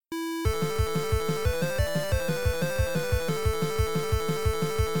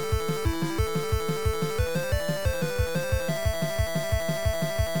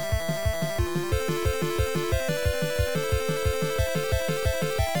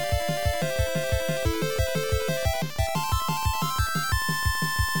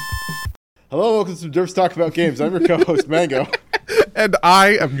Hello, welcome to some Derps Talk About Games. I'm your co-host, Mango. And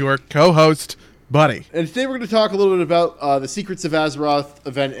I am your co-host, Buddy. And today we're going to talk a little bit about the Secrets of Azeroth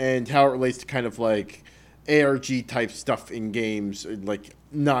event and how it relates to kind of like ARG type stuff in games, like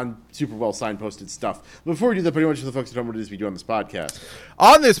non-super well signposted stuff. Before we do that, I want you to focus on what it is we do on this podcast.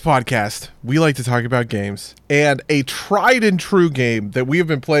 On this podcast, we like to talk about games, and a tried and true game that we have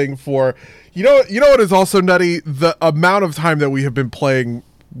been playing for, you know what is also nutty? The amount of time that we have been playing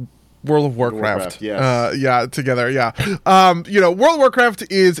World of Warcraft. Yes. Together. World of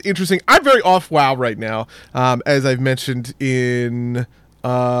Warcraft is interesting. I'm very off WoW right now, as I've mentioned in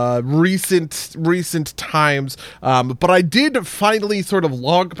recent times, but I did finally sort of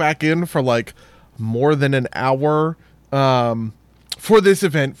log back in for like more than an hour for this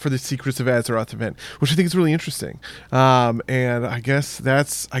event, for the Secrets of Azeroth event, which I think is really interesting. And I guess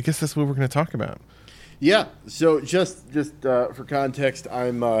that's what we're going to talk about. Yeah. So just for context,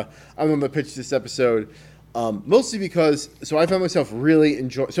 I'm on the pitch this episode, mostly because I found myself really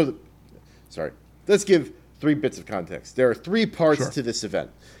enjoying. Let's give 3 bits of context. There are 3 parts to this event.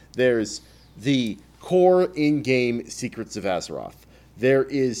 There's the core in-game Secrets of Azeroth. There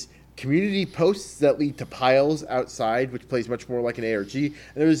is community posts that lead to piles outside, which plays much more like an ARG. And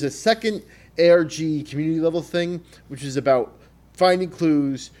there's a second ARG community level thing, which is about finding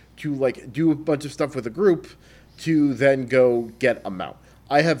clues to like do a bunch of stuff with a group to then go get a mount.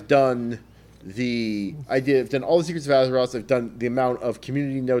 I've done all the Secrets of Azeroth. I've done the amount of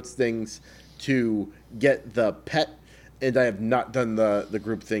community notes things to get the pet, and I have not done the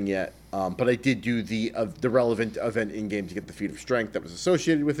group thing yet. But I did do the relevant event in game to get the feat of strength that was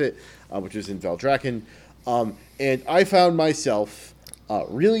associated with it, which was in Valdrakken. And I found myself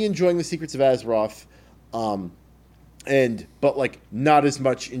really enjoying the Secrets of Azeroth. But like not as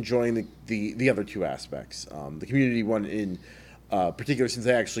much enjoying the other 2 aspects. The community one in particular, since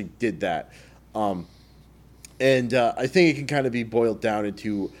I actually did that. I think it can kind of be boiled down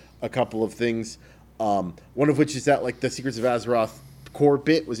into a couple of things. One of which is that like the Secrets of Azeroth core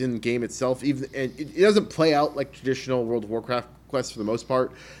bit was in the game itself, and it doesn't play out like traditional World of Warcraft quests for the most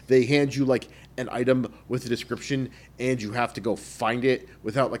part. They hand you like an item with a description, and you have to go find it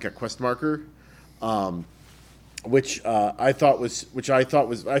without like a quest marker. Which I found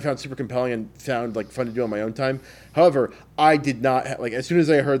super compelling and found like fun to do on my own time. However, I did not as soon as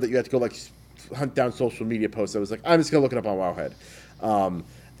I heard that you had to go like hunt down social media posts, I was like, I'm just gonna look it up on Wowhead,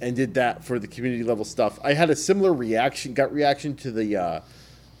 and did that for the community level stuff. I had a similar gut reaction to the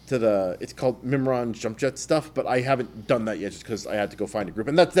it's called Mimron Jump Jet stuff, but I haven't done that yet just because I had to go find a group,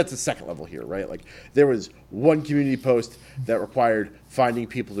 and that's the second level here, right? Like there was one community post that required finding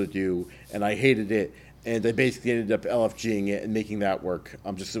people to do, and I hated it. And I basically ended up LFGing it and making that work.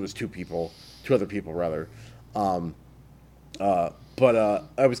 Just it was 2 other people rather. But I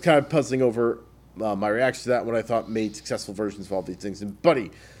was kind of puzzling over my reaction to that, what I thought made successful versions of all these things. And Buddy,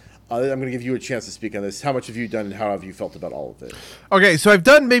 I'm going to give you a chance to speak on this. How much have you done, and how have you felt about all of it? Okay, so I've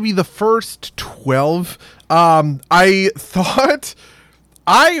done maybe the first 12. I thought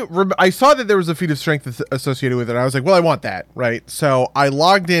I saw that there was a feat of strength associated with it. I was like, well, I want that, right? So I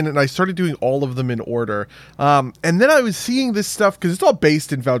logged in and I started doing all of them in order. And then I was seeing this stuff, because it's all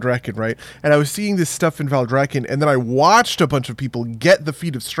based in Valdrakken, right? And I was seeing this stuff in Valdrakken, and then I watched a bunch of people get the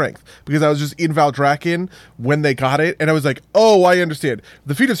feat of strength, because I was just in Valdrakken when they got it. And I was like, oh, I understand.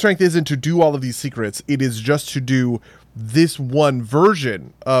 The feat of strength isn't to do all of these secrets. It is just to do this one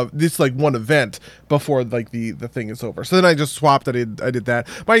version of this like one event before like the thing is over. So then I just swapped. I did that.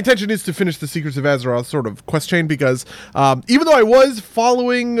 My intention is to finish the Secrets of Azeroth sort of quest chain, because even though I was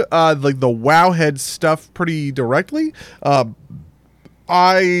following like the Wowhead stuff pretty directly, I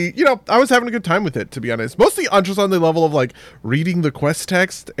was having a good time with it, to be honest. Mostly just on the level of like reading the quest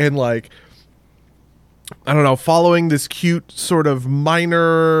text and like, I don't know, following this cute sort of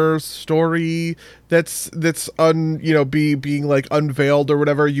minor story that's being like unveiled or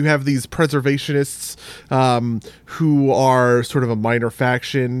whatever. You have these preservationists who are sort of a minor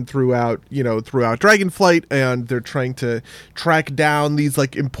faction throughout Dragonflight, and they're trying to track down these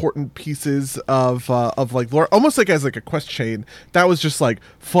like important pieces of like lore, almost like as like a quest chain. That was just like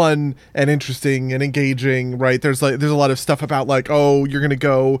fun and interesting and engaging, right? There's a lot of stuff about like, oh, you're gonna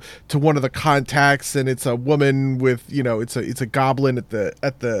go to one of the contacts and it's a woman with, it's a goblin at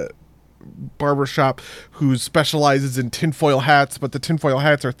the barbershop who specializes in tinfoil hats, but the tinfoil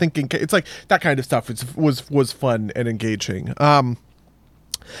hats are thinking. It's like that kind of stuff. Was fun and engaging.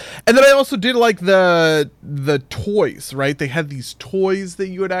 And then I also did like the toys, right? They had these toys that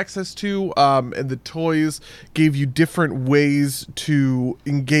you had access to, and the toys gave you different ways to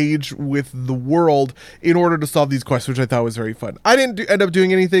engage with the world in order to solve these quests, which I thought was very fun. I didn't end up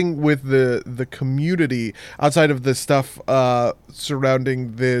doing anything with the community outside of the stuff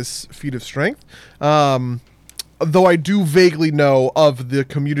surrounding this feat of strength. Though I do vaguely know of the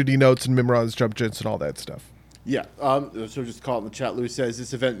community notes and Mimron's jump jets and all that stuff. Yeah, so just call it in the chat. Lou says,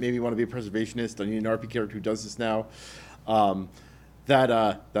 this event made me want to be a preservationist. I need an RP character who does this now.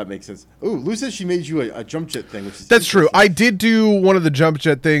 That makes sense. Ooh, Lou says she made you a jump jet thing, which is That's true. I did do one of the jump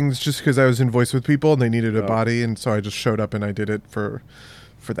jet things just because I was in voice with people and they needed a body, and so I just showed up and I did it for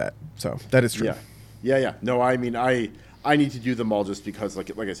that. So that is true. Yeah. No, I mean, I need to do them all just because,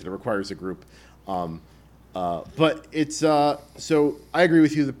 like I said, it requires a group. But it's so I agree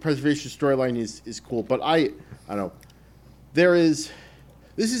with you. The preservation storyline is cool, but I don't know.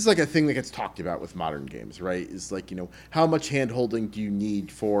 This is like a thing that gets talked about with modern games, right? Is like, how much hand holding do you need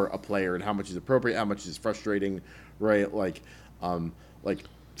for a player, and how much is appropriate, how much is frustrating, right? Like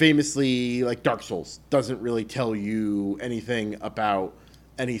famously, like Dark Souls doesn't really tell you anything about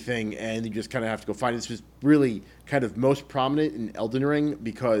anything, and you just kind of have to go find it. This was really kind of most prominent in Elden Ring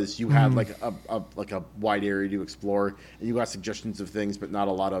because you had like a wide area to explore, and you got suggestions of things, but not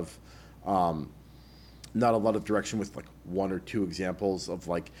a lot of direction, with like one or two examples of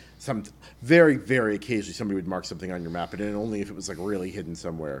like some very, very occasionally somebody would mark something on your map, and only if it was like really hidden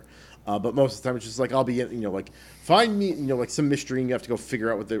somewhere. But most of the time it's just like, I'll be, like find me, like some mystery, and you have to go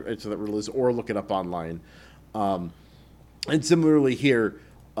figure out what the answer to that riddle is, or look it up online. And similarly here,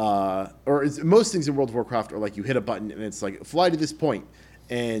 most things in World of Warcraft are like you hit a button and it's like fly to this point,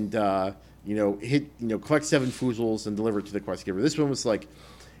 and collect 7 foozles and deliver it to the quest giver. This one was like,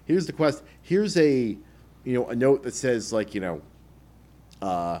 here's the quest. Here's a note that says like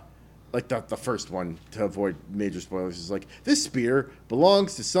the first one, to avoid major spoilers, is like, this spear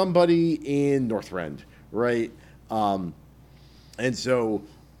belongs to somebody in Northrend, right? And so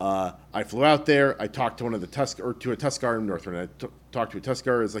I flew out there. I talked to to a Tuskar in Northrend. I talked to a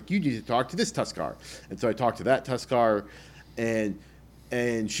Tuskar. It's like, you need to talk to this Tuskar. And so I talked to that Tuskar, and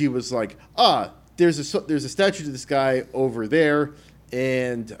she was like, there's a statue to this guy over there,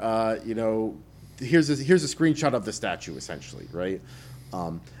 and here's a screenshot of the statue, essentially, right?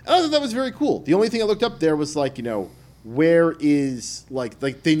 And I thought that was very cool. The only thing I looked up there was like, where is like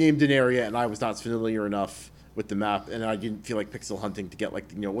they named an area, and I was not familiar enough with the map, and I didn't feel like pixel hunting to get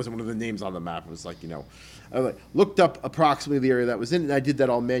like, it wasn't one of the names on the map. It was like, I looked up approximately the area that was in, and I did that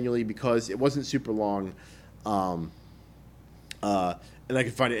all manually because it wasn't super long, and I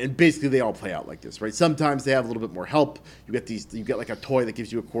could find it. And basically they all play out like this, right? Sometimes they have a little bit more help. You get like a toy that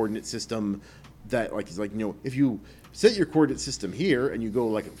gives you a coordinate system that like is like, if you set your coordinate system here and you go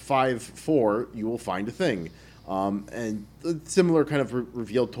like 5-4, you will find a thing. And similar kind of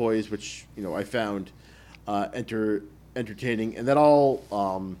revealed toys, which I found entertaining, and that all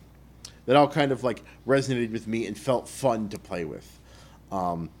kind of like resonated with me and felt fun to play with.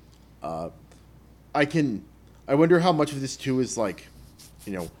 I wonder how much of this too is like,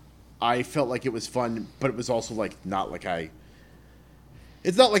 I felt like it was fun, but it was also like not like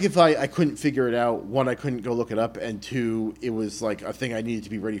it's not like if I couldn't figure it out, one, I couldn't go look it up, and two, it was like a thing I needed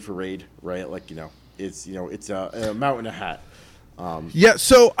to be ready for raid, right? Like, it's a mountain and a hat. Yeah,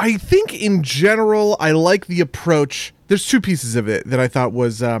 so I think in general, I like the approach. There's 2 pieces of it that I thought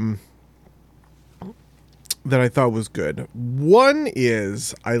was good. One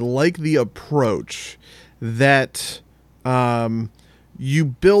is I like the approach that you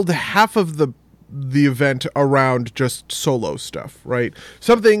build half of the event around just solo stuff, right?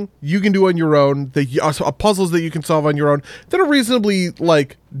 Something you can do on your own, puzzles that you can solve on your own that are reasonably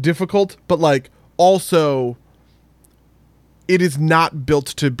like difficult, but like also it is not built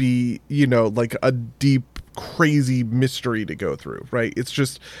to be, like a deep, crazy mystery to go through, right? It's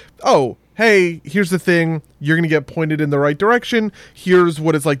just, hey, here's the thing. You're going to get pointed in the right direction. Here's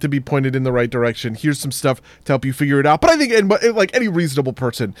what it's like to be pointed in the right direction. Here's some stuff to help you figure it out. But I think, like any reasonable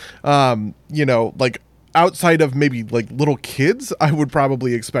person, like outside of maybe like little kids, I would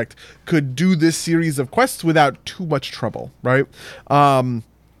probably expect could do this series of quests without too much trouble, right?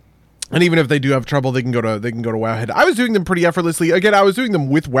 And even if they do have trouble, they can go to Wowhead. I was doing them pretty effortlessly. Again, I was doing them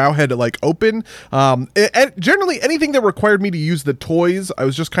with Wowhead like open. And generally, anything that required me to use the toys, I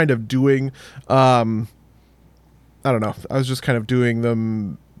was just kind of doing. I don't know. I was just kind of doing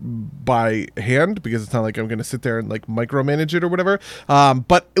them by hand because it's not like I'm going to sit there and like micromanage it or whatever.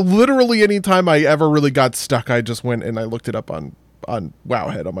 But literally, anytime I ever really got stuck, I just went and I looked it up on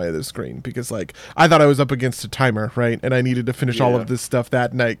Wowhead on my other screen because like I thought I was up against a timer, right, and I needed to finish all of this stuff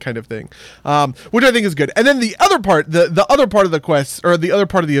that night, kind of thing, which I think is good. And then the other part, the other part of the quest or the other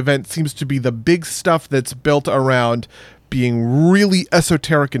part of the event seems to be the big stuff that's built around being really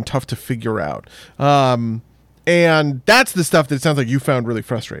esoteric and tough to figure out. And that's the stuff that sounds like you found really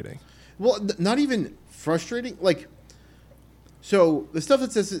frustrating. Well, not even frustrating. Like, so the stuff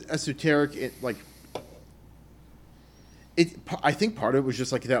that's esoteric, I think part of it was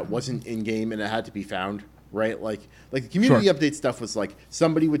just like that wasn't in game and it had to be found, right? Like the community update stuff was like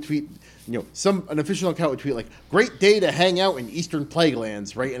somebody would tweet, an official account would tweet like, "Great day to hang out in Eastern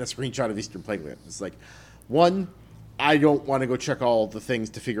Plaguelands," right? And a screenshot of Eastern Plaguelands. It's like, one, I don't want to go check all the things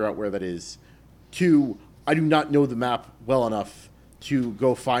to figure out where that is. Two, I do not know the map well enough to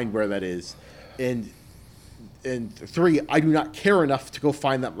go find where that is. And three, I do not care enough to go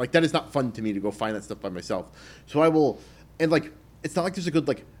find that. Like, that is not fun to me to go find that stuff by myself. So I will, and like, it's not like there's a good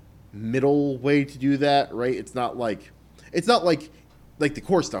like middle way to do that, right? It's not like the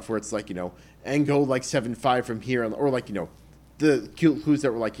core stuff where it's like, and go like 7-5 from here, or like, the clues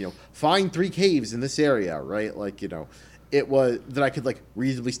that were like, find 3 caves in this area, right? Like, it was that I could like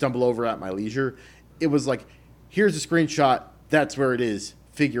reasonably stumble over at my leisure. It was like, here's a screenshot, that's where it is,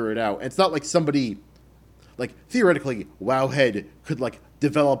 figure it out. And it's not like somebody, like, theoretically, Wowhead could like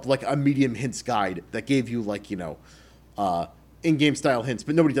develop like a medium hints guide that gave you like, in-game style hints,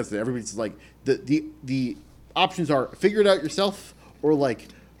 but nobody does that. Everybody's like, the options are figure it out yourself, or like,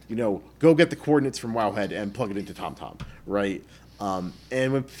 go get the coordinates from Wowhead and plug it into TomTom, right?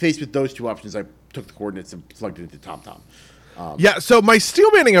 And when faced with those two options, I took the coordinates and plugged it into TomTom. Yeah, so my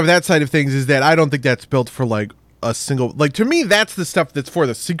steelmanning of that side of things is that I don't think that's built for like a single, like, to me that's the stuff that's for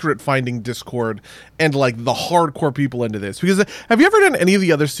the secret finding Discord and like the hardcore people into this. Because have you ever done any of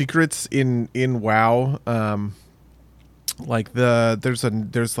the other secrets in WoW? Like there's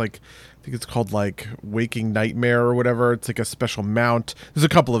like, I think it's called like Waking Nightmare or whatever. It's like a special mount. There's a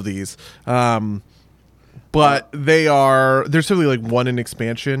couple of these, but there's simply like one in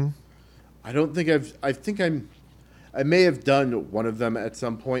expansion. I don't think I may have done one of them at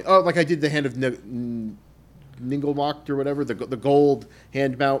some point. Oh, like I did the Hand of Ninglemocked or whatever, the gold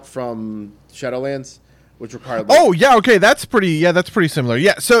hand mount from Shadowlands, which required. Like, oh yeah, okay, that's pretty similar.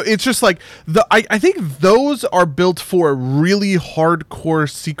 Yeah, so it's just like I think those are built for really hardcore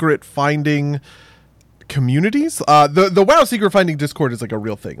secret finding communities. The WoW secret finding Discord is like a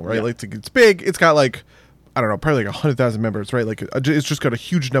real thing, right? Yeah. Like it's big. It's got like, I don't know, probably like 100,000 members, right? Like it's just got a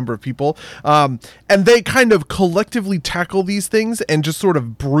huge number of people. And they kind of collectively tackle these things and just sort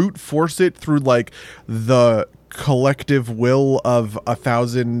of brute force it through like the collective will of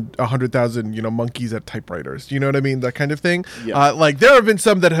 100,000, monkeys at typewriters. You know what I mean? That kind of thing. Yeah. Like there have been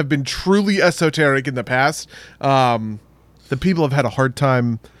some that have been truly esoteric in the past. The people have had a hard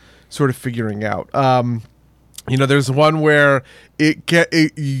time sort of figuring out. There's one where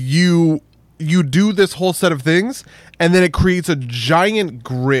you do this whole set of things, and then it creates a giant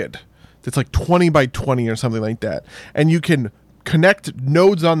grid that's like 20 by 20 or something like that. And you can connect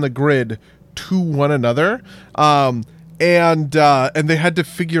nodes on the grid to one another. And they had to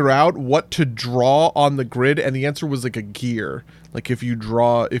figure out what to draw on the grid, and the answer was like a gear. Like if you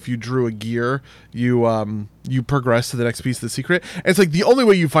drew a gear, you progress to the next piece of the secret. And it's like the only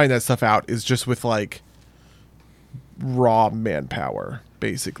way you find that stuff out is just with like raw manpower,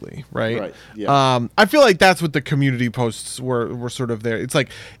 basically, right? Yeah. I feel like that's what the community posts were sort of there. It's like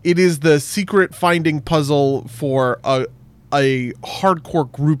it is the secret finding puzzle for a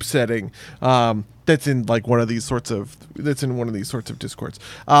hardcore group setting that's in one of these sorts of Discords.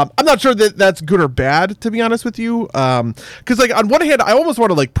 I'm not sure that that's good or bad, to be honest with you, because like on one hand I almost want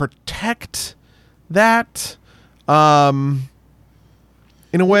to like protect that in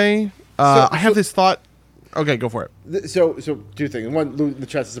a way. I have this thought. Okay, go for it. So two things. One, the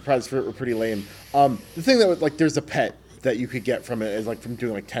chest of surprises were pretty lame. The thing that was like, there's a pet that you could get from it is like from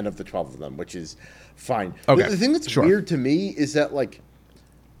doing like 10 of the 12 of them, which is fine. Okay. The thing that's weird to me is that like,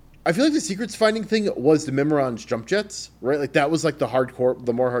 I feel like the secrets finding thing was the Mimiron's jump jets, right? Like that was like the more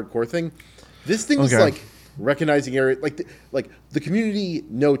hardcore thing. This thing was like recognizing area, like the community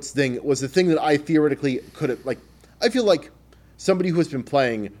notes thing was the thing that I theoretically could have, like, I feel like somebody who has been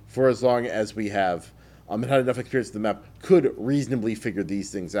playing for as long as we have, and had enough experience with the map, could reasonably figure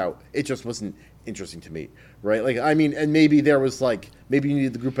these things out. It just wasn't interesting to me, right? Like, I mean, and maybe there was like, maybe you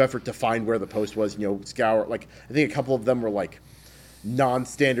needed the group effort to find where the post was, scour, like, I think a couple of them were like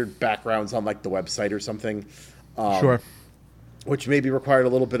non-standard backgrounds on like the website or something. Sure. Which maybe required a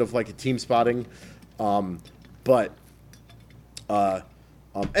little bit of like a team spotting. And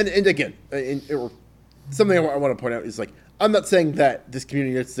again, something I want to point out is like, I'm not saying that this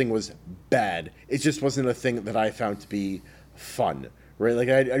community notes thing was bad. It just wasn't a thing that I found to be fun, right? Like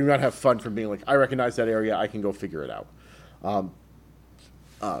I do not have fun from being like, I recognize that area, I can go figure it out.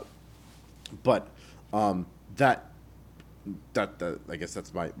 But that I guess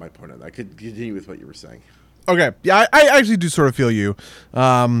that's my point on that. I could continue with what you were saying. Okay. Yeah, I actually do sort of feel you,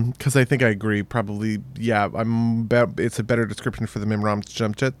 because I think I agree. Probably, yeah. It's a better description for the Mimrom's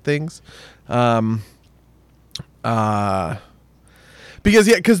jump jet things. Because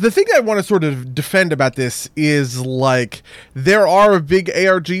the thing I want to sort of defend about this is, like, there are big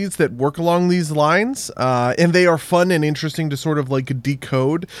ARGs that work along these lines, and they are fun and interesting to sort of, like,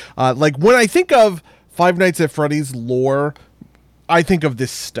 decode. Like, when I think of Five Nights at Freddy's lore, I think of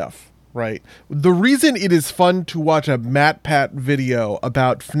this stuff. Right. The reason it is fun to watch a MatPat video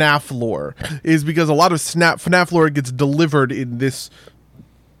about FNAF lore is because a lot of FNAF lore gets delivered in this,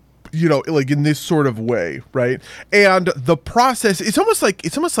 like in this sort of way, right? And the process, it's almost like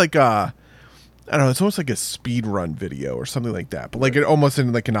I don't know, it's almost like a speed run video or something like that, but like it almost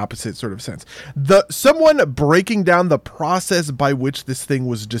in like an opposite sort of sense. Someone breaking down the process by which this thing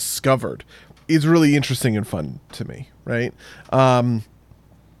was discovered is really interesting and fun to me, right?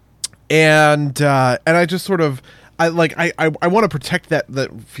 And I just sort of, I want to protect that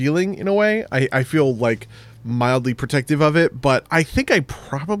feeling in a way. I feel like mildly protective of it, but I think I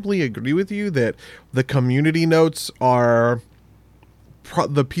probably agree with you that the community notes are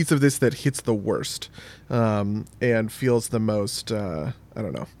the piece of this that hits the worst, and feels the most, I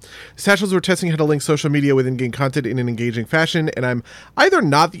don't know. Satchels were testing how to link social media with in-game content in an engaging fashion, and I'm either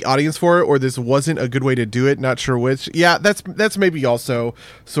not the audience for it or this wasn't a good way to do it. Not sure which. Yeah, that's maybe also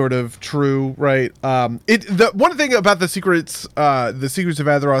sort of true, right? The one thing about the Secrets of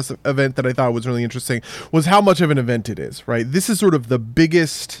Azeroth event that I thought was really interesting was how much of an event it is, right? This is sort of the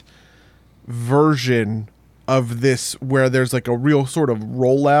biggest version of this where there's like a real sort of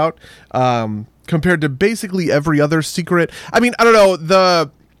rollout, compared to basically every other secret. I mean, I don't know, the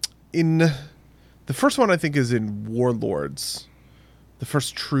first one I think is in Warlords. The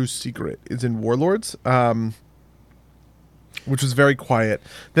first true secret is in Warlords, which was very quiet.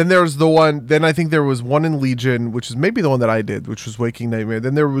 Then I think there was one in Legion, which is maybe the one that I did, which was Waking Nightmare.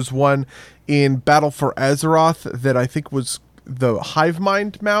 Then there was one in Battle for Azeroth that I think was the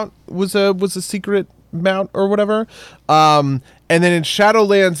Hivemind mount was a secret mount or whatever. And then in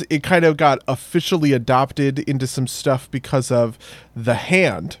Shadowlands, it kind of got officially adopted into some stuff because of the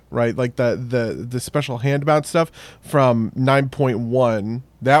hand, right? Like the special hand mount stuff from 9.1.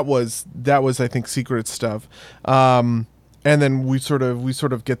 That was I think secret stuff. And then we sort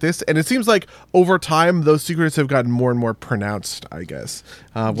of get this, and it seems like over time those secrets have gotten more and more pronounced, I guess,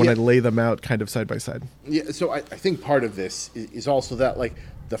 when I lay them out kind of side by side. Yeah. So I think part of this is also that, like,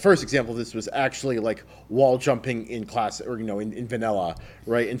 the first example of this was actually like wall jumping in class, or in vanilla,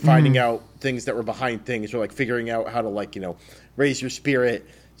 right? And finding out things that were behind things, or like figuring out how to, like, raise your spirit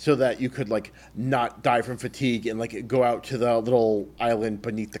so that you could, like, not die from fatigue and, like, go out to the little island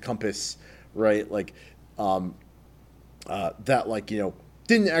beneath the compass, right? Like that, like,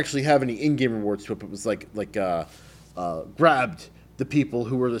 didn't actually have any in-game rewards to it, but was grabbed the people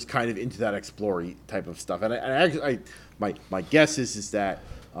who were just kind of into that explory type of stuff. And my guess is that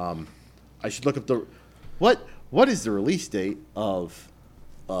I should look up what is the release date of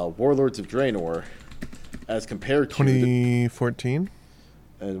Warlords of Draenor as compared to 2014,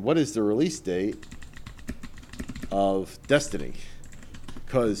 and what is the release date of Destiny?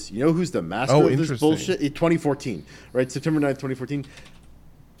 Because who's the master of this bullshit? 2014, right? September 9th, 2014.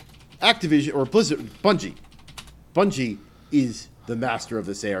 Activision or Blizzard, Bungie is the master of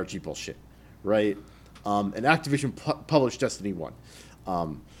this ARG bullshit, right? And Activision published Destiny 1.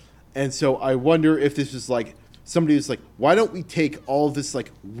 And so I wonder if this is like somebody who's like, why don't we take all this,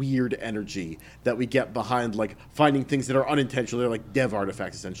 like, weird energy that we get behind, like, finding things that are unintentional, they're like dev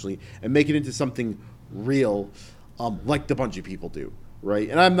artifacts essentially, and make it into something real, like the Bungie people do, right?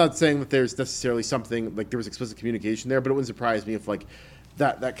 And I'm not saying that there's necessarily something, like, there was explicit communication there, but it wouldn't surprise me if, like,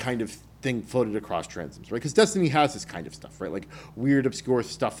 that kind of thing floated across transoms, right? Because Destiny has this kind of stuff, right? Like, weird, obscure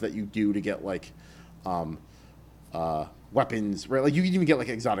stuff that you do to get, like, weapons, right? Like, you can even get, like,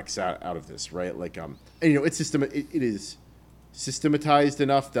 exotics out of this, right? Like, and, it is systematized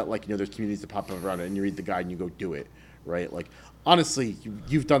enough that, like, there's communities that pop up around it, and you read the guide and you go do it, right? Like, honestly,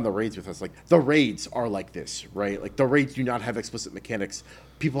 you've done the raids with us. Like, the raids are like this, right? Like, the raids do not have explicit mechanics.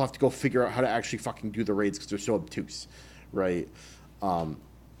 People have to go figure out how to actually fucking do the raids because they're so obtuse, right?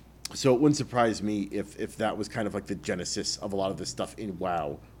 So it wouldn't surprise me if that was kind of like the genesis of a lot of this stuff in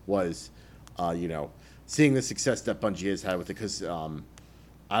WoW was, seeing the success that Bungie has had with it. Because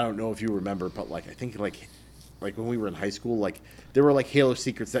I don't know if you remember, but, like, I think, like, like when we were in high school, like there were like Halo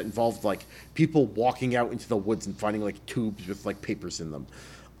secrets that involved like people walking out into the woods and finding like tubes with like papers in them.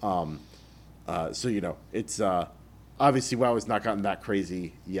 So you know, it's obviously WoW has not gotten that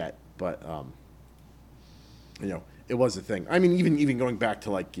crazy yet, but you know, it was a thing. I mean, even going back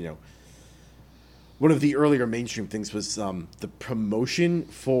to like, you know, one of the earlier mainstream things was the promotion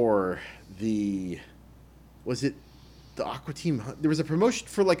for was it the Aqua Team? There was a promotion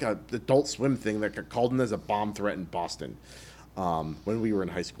for like a Adult Swim thing that got called in as a bomb threat in Boston when we were in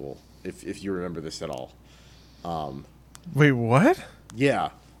high school, if you remember this at all. Wait, what? Yeah.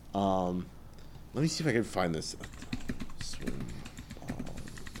 Let me see if I can find this. Swim.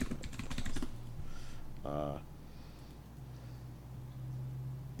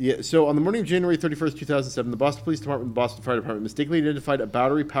 Yeah, so on the morning of January 31st, 2007, the Boston Police Department and the Boston Fire Department mistakenly identified a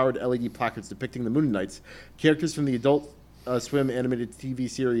battery-powered LED placards depicting the Moon Knights, characters from the Adult Swim animated TV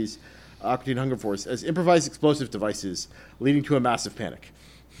series Aqua Teen Hunger Force, as improvised explosive devices, leading to a massive panic.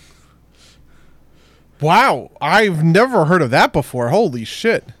 Wow, I've never heard of that before. Holy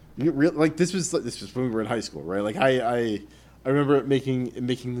shit! Like this was when we were in high school, right? Like I remember it making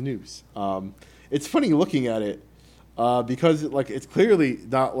the news. It's funny looking at it. Because it's clearly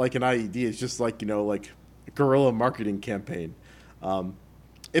not like an IED. It's just like, you know, like a guerrilla marketing campaign.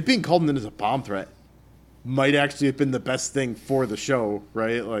 It being called in as a bomb threat might actually have been the best thing for the show,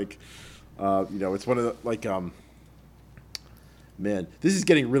 right? Like, you know, it's one of the man, this is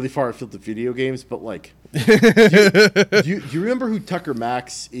getting really far afield to video games, but like, do you remember who Tucker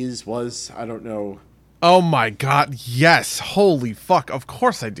Max was? I don't know. Oh my god, yes. Holy fuck. Of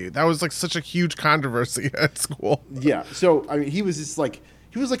course I do. That was like such a huge controversy at school. Yeah. So, I mean, he was like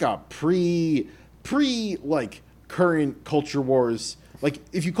a pre like current culture wars. Like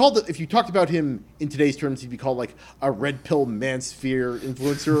if you talked about him in today's terms, he'd be called like a red pill mansphere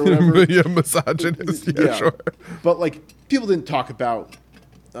influencer or whatever. Yeah, misogynist. Yeah, sure. But like people didn't talk about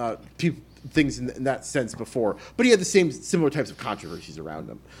things in that sense before. But he had the similar types of controversies around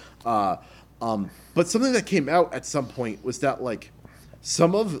him. But something that came out at some point was that like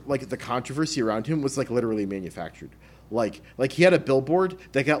some of like the controversy around him was like literally manufactured. Like he had a billboard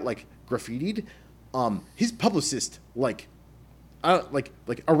that got like graffitied. His publicist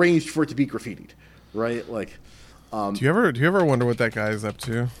arranged for it to be graffitied, right? Like, do you ever wonder what that guy is up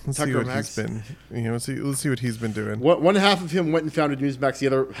to? Let's see what Max? he's been. You know, let's see what he's been doing. One half of him went and founded Newsmax. The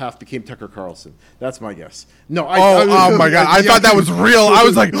other half became Tucker Carlson. That's my guess. No, oh my god! I thought that was real. I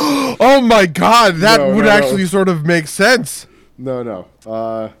was like, oh my god, that would actually sort of make sense. No.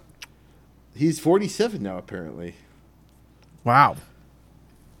 He's 47 now, apparently. Wow.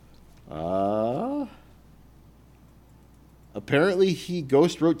 Apparently he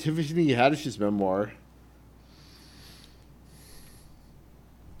ghost wrote Tiffany Haddish's memoir.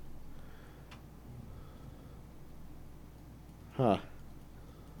 Huh.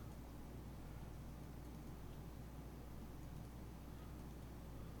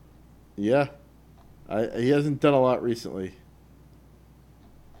 Yeah. He hasn't done a lot recently.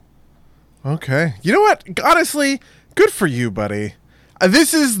 Okay. You know what? Honestly, good for you, buddy.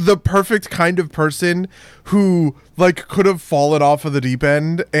 This is the perfect kind of person who, like, could have fallen off of the deep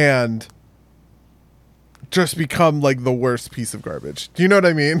end and just become, like, the worst piece of garbage. Do you know what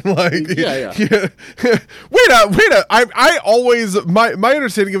I mean? Like, yeah. Wait a. I always, my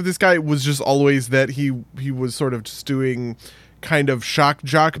understanding of this guy was just always that he was sort of just doing kind of shock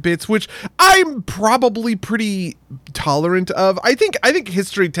jock bits, which I'm probably pretty tolerant of. I think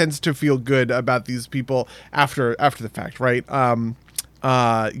history tends to feel good about these people after the fact, right?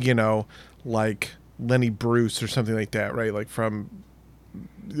 You know, like Lenny Bruce or something like that, right? Like from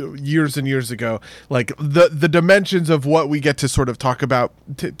years and years ago, like the dimensions of what we get to sort of talk about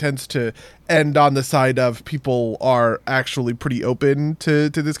tends to end on the side of people are actually pretty open to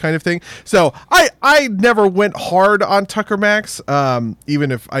this kind of thing. So I never went hard on Tucker Max,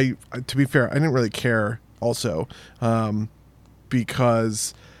 even if to be fair, I didn't really care also,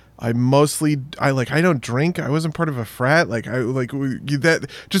 because I don't drink. I wasn't part of a frat. Like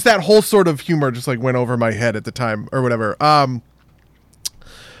that whole sort of humor just like went over my head at the time or whatever.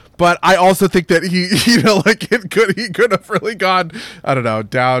 But I also think that he, you know, like he could have really gone, I don't know,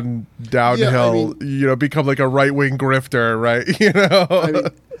 downhill, yeah, I mean, you know, become like a right-wing grifter, right? You know? I mean,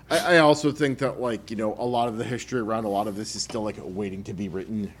 I also think that, like, you know, a lot of the history around a lot of this is still like waiting to be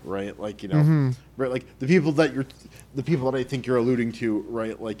written, right? Like, you know, right? Like the people that I think you're alluding to,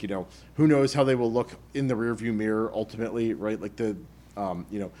 right? Like, you know, who knows how they will look in the rearview mirror ultimately, right? Like the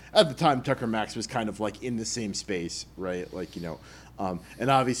at the time Tucker Max was kind of like in the same space, right? Like, and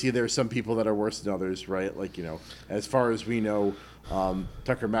obviously there are some people that are worse than others, right? Like, as far as we know,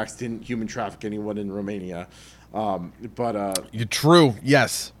 Tucker Max didn't human traffic anyone in Romania. You're true.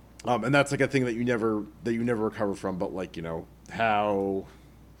 Yes. And that's like a thing that you never recover from. But like, how,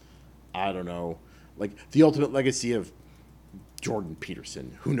 I don't know, like the ultimate legacy of Jordan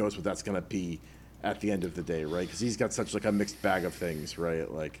Peterson, who knows what that's going to be at the end of the day, right? Because he's got such like a mixed bag of things,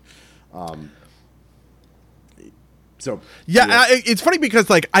 right? Like, it's funny because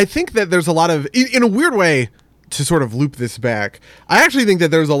like I think that there's a lot of, in a weird way, to sort of loop this back, I actually think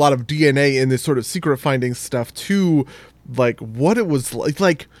that there's a lot of DNA in this sort of secret finding stuff too, like what it was like.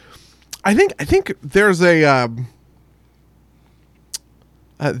 Like, I think there's a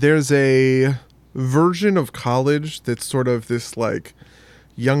version of college that's sort of this like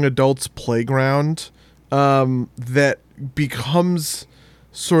young adults playground that becomes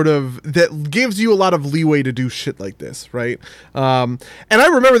sort of, that gives you a lot of leeway to do shit like this, right? And I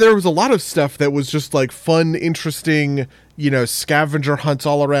remember there was a lot of stuff that was just like fun, interesting, scavenger hunts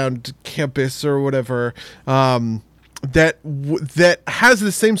all around campus or whatever, that has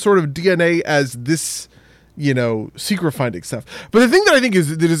the same sort of DNA as this, secret finding stuff. But the thing that I think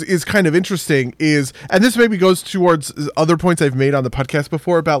is kind of interesting is, and this maybe goes towards other points I've made on the podcast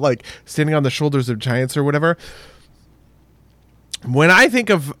before about like standing on the shoulders of giants or whatever. When I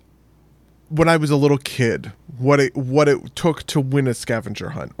think of when I was a little kid, what it took to win a scavenger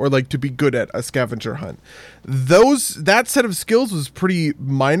hunt or like to be good at a scavenger hunt, that set of skills was pretty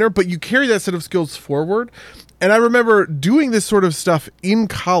minor, but you carry that set of skills forward. And I remember doing this sort of stuff in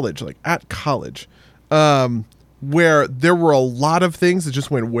college, like at college, where there were a lot of things that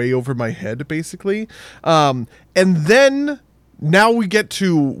just went way over my head, basically. And then now we get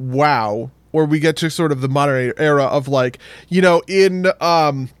to WoW, or we get to sort of the modern era of like, in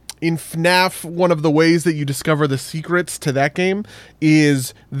FNAF, one of the ways that you discover the secrets to that game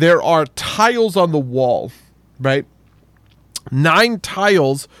is there are tiles on the wall, right? 9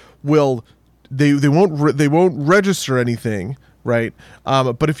 tiles will, they won't register anything, right?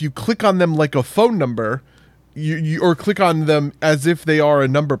 But if you click on them like a phone number, or click on them as if they are a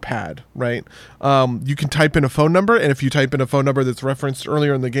number pad, right? You can type in a phone number, and if you type in a phone number that's referenced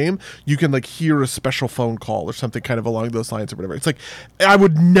earlier in the game, you can like hear a special phone call or something kind of along those lines or whatever. It's like, I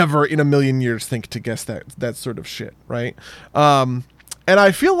would never in a million years think to guess that sort of shit, right? And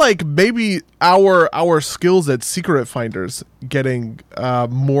I feel like maybe our skills at secret finders getting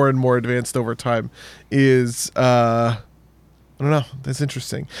more and more advanced over time is, I don't know, that's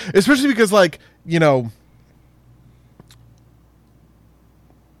interesting. Especially because like,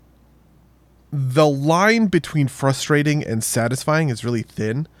 the line between frustrating and satisfying is really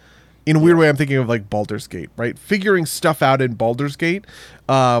thin. In a weird way, I'm thinking of like Baldur's Gate, right? Figuring stuff out in Baldur's Gate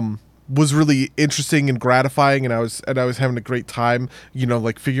was really interesting and gratifying, and I was having a great time,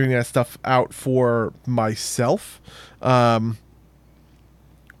 like figuring that stuff out for myself.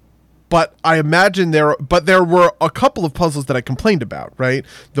 But I imagine there were a couple of puzzles that I complained about, right?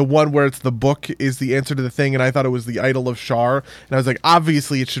 The one where it's the book is the answer to the thing, and I thought it was the Idol of Shar. And I was like,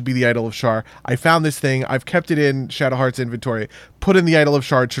 obviously it should be the Idol of Shar. I found this thing. I've kept it in Shadowheart's inventory. Put in the Idol of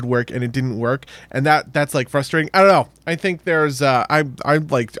Shar, it should work, and it didn't work. And that's like frustrating. I don't know. I think there's I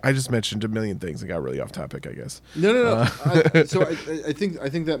just mentioned a million things and got really off topic, I guess. No. So I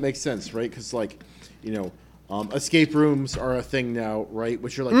think that makes sense, right? Because like, escape rooms are a thing now, right?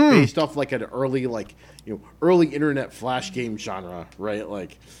 Which are like based off like an early early internet flash game genre, right?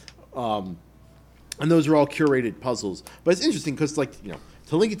 Like, and those are all curated puzzles. But it's interesting because like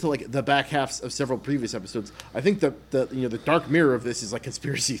to link it to like the back halves of several previous episodes, I think the dark mirror of this is like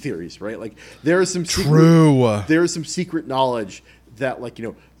conspiracy theories, right? Like there is some secret knowledge that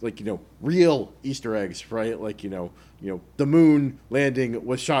real Easter eggs, right? Like the moon landing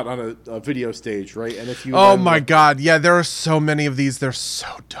was shot on a video stage, right? And if you God, yeah, there are so many of these. They're so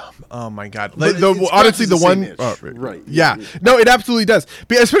dumb. Oh my God, honestly, the one, right? Yeah, no, it absolutely does.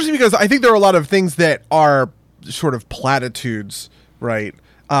 Especially because I think there are a lot of things that are sort of platitudes, right?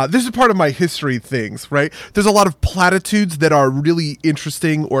 This is part of my history things, right? There's a lot of platitudes that are really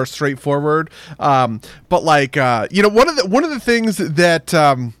interesting or straightforward. But like, one of the things that,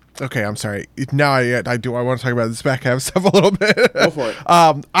 okay, I'm sorry. Now I want to talk about this back half stuff a little bit. Go for it.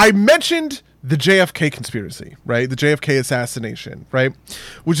 I mentioned the JFK conspiracy, right? The JFK assassination, right?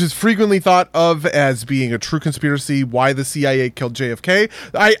 Which is frequently thought of as being a true conspiracy, why the CIA killed JFK.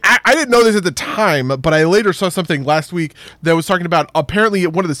 I didn't know this at the time, but I later saw something last week that was talking about apparently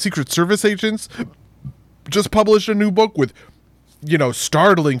one of the Secret Service agents just published a new book with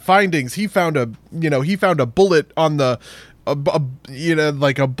startling findings. He found a bullet on the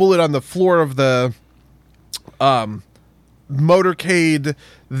like a bullet on the floor of the motorcade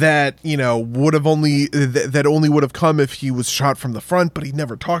that would have only that only would have come if he was shot from the front, but he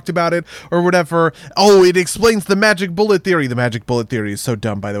never talked about it or whatever. Oh, it explains the magic bullet theory. The magic bullet theory is so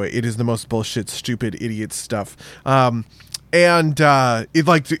dumb, by the way. It is the most bullshit, stupid, idiot stuff. And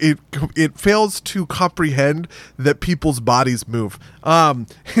it fails to comprehend that people's bodies move. And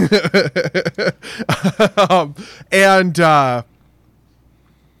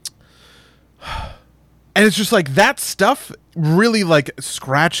it's just like that stuff really like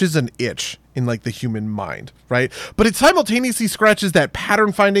scratches an itch in like the human mind, right? But it simultaneously scratches that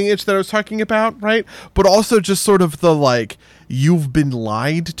pattern finding itch that I was talking about, right? But also just sort of the like you've been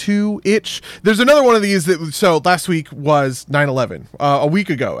lied to itch. There's another one of these so last week was 9/11. A week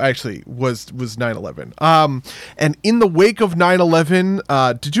ago actually was 9/11. And in the wake of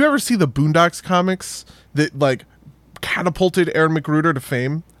 9/11, did you ever see the Boondocks comics that like catapulted Aaron McGruder to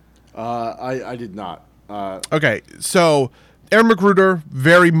fame? I did not. Okay, so Aaron McGruder,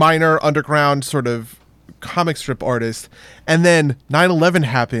 very minor underground sort of comic strip artist, and then 9/11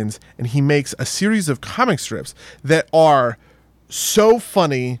 happens, and he makes a series of comic strips that are so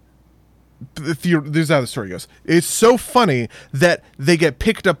funny. This is how the story goes. It's so funny that they get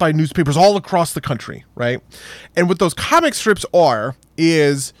picked up by newspapers all across the country, right? And what those comic strips are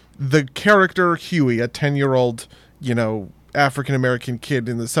is the character Huey, a 10-year-old, African-American kid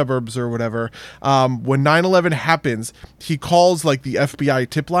in the suburbs or whatever. When 9/11 happens, he calls like the FBI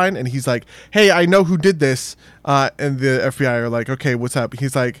tip line and he's like, hey, I know who did this. And the FBI are like, okay, what's up?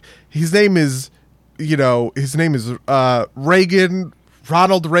 He's like, his name is Reagan,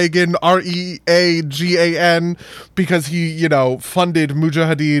 Ronald Reagan, Reagan, because he, funded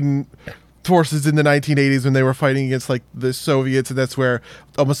Mujahideen forces in the 1980s when they were fighting against like the Soviets. And that's where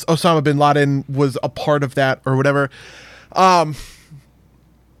Osama bin Laden was a part of that or whatever.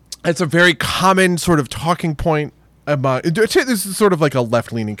 It's a very common sort of talking point about this is sort of like a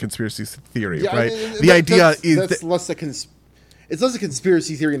left-leaning conspiracy theory, right? The idea is it's less a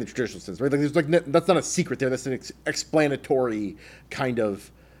conspiracy theory in the traditional sense, right? Like there's that's not a secret there. That's an explanatory kind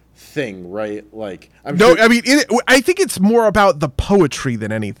of thing, right? Like I think it's more about the poetry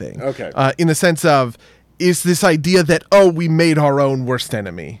than anything. Okay. In the sense of is this idea that we made our own worst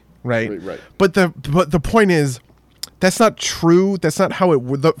enemy, right? Right. But the point is, that's not true. That's not how it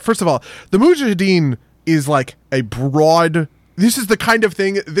would. First of all, the Mujahideen is like a broad. This is the kind of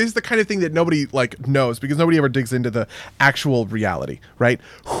thing that nobody like knows because nobody ever digs into the actual reality, right?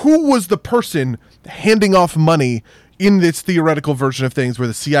 Who was the person handing off money in this theoretical version of things where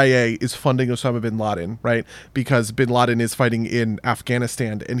the CIA is funding Osama bin Laden, right? Because bin Laden is fighting in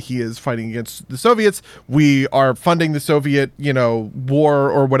Afghanistan and he is fighting against the Soviets. We are funding the Soviet,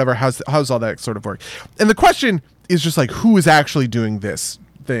 war or whatever. How's all that sort of work? And the question is just like, who is actually doing this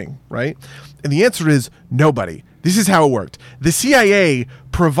thing, right? And the answer is nobody. This is how it worked. The CIA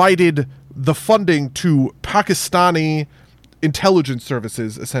provided the funding to Pakistani intelligence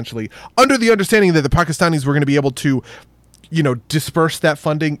services, essentially, under the understanding that the Pakistanis were going to be able to, disperse that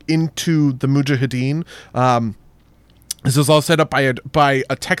funding into the Mujahideen. This was all set up by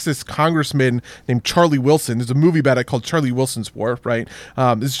a Texas congressman named Charlie Wilson. There's a movie about it called Charlie Wilson's War, right?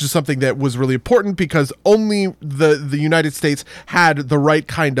 This is just something that was really important because only the United States had the right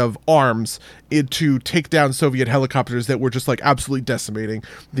kind of arms to take down Soviet helicopters that were just like absolutely decimating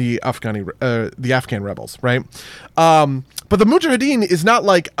the Afghan rebels, right? But the Mujahideen is not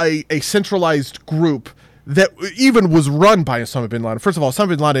like a centralized group that even was run by Osama bin Laden. First of all, Osama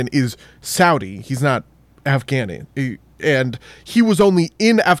bin Laden is Saudi. He's not Afghani. And he was only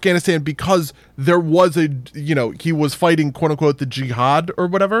in Afghanistan because there was he was fighting quote unquote the jihad or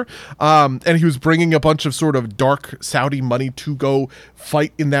whatever. And he was bringing a bunch of sort of dark Saudi money to go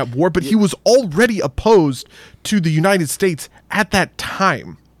fight in that war. But he was already opposed to the United States at that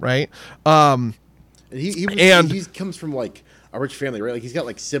time. Right. He comes from like a rich family, right? Like he's got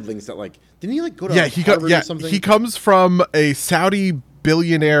like siblings that like, didn't he like go to Harvard or something? He comes from a Saudi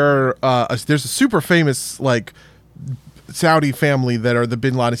billionaire. There's a super famous like Saudi family that are the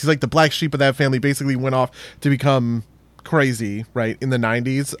bin Ladens. He's like the black sheep of that family, basically went off to become crazy, right, in the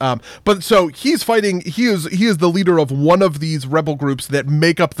 90s. But so he's fighting, he is the leader of one of these rebel groups that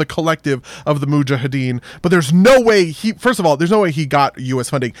make up the collective of the Mujahideen. But there's no way first of all, there's no way he got US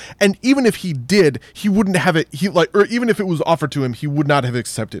funding. And even if he did, he wouldn't have it, or even if it was offered to him, he would not have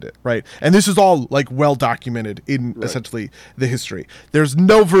accepted it, right? And this is all like well documented in essentially the history. There's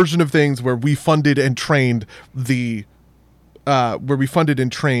no version of things where we funded and trained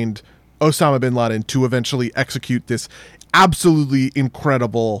Osama bin Laden to eventually execute this absolutely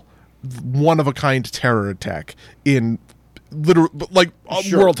incredible, one-of-a-kind terror attack in literal like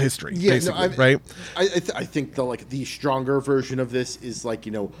Sure. world history, Yeah, basically, right? I think the stronger version of this is like,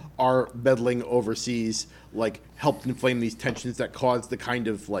 our meddling overseas like helped inflame these tensions that caused the kind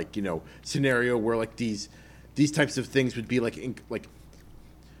of like, scenario where like these types of things would be like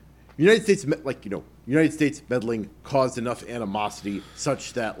United States United States meddling caused enough animosity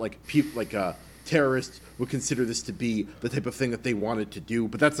such that like people like terrorists would consider this to be the type of thing that they wanted to do,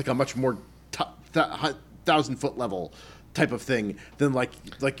 but that's like a much more 1,000-foot level type of thing than like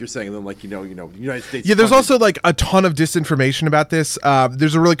you're saying, than like the United States. Yeah, there's funded. also like a ton of disinformation about this.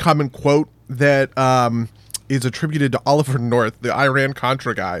 There's a really common quote that is attributed to Oliver North, the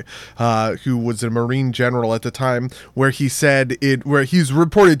Iran-Contra guy, who was a Marine general at the time, where he's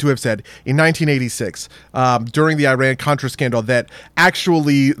reported to have said in 1986, during the Iran-Contra scandal, that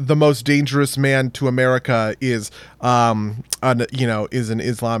actually the most dangerous man to America is a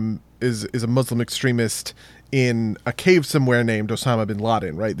Muslim extremist in a cave somewhere named Osama bin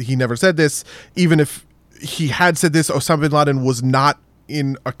Laden, right? He never said this. Even if he had said this, Osama bin Laden was not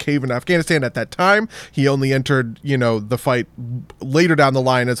in a cave in Afghanistan at that time. He only entered, the fight later down the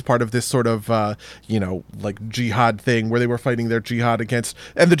line as part of this sort of, like jihad thing where they were fighting their jihad against,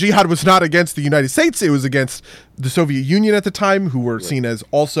 and the jihad was not against the United States. It was against the Soviet Union at the time, who were seen as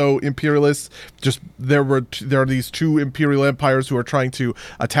also imperialists. Just there are these two imperial empires who are trying to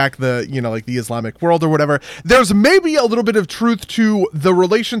attack the, like the Islamic world or whatever. There's maybe a little bit of truth to the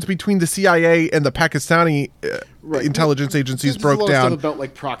relations between the CIA and the Pakistani intelligence agencies broke down. About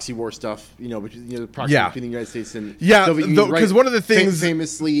like proxy war stuff, between the United States and Soviet Union, because one of the things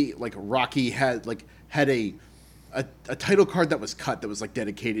famously, like Rocky had a title card that was cut that was like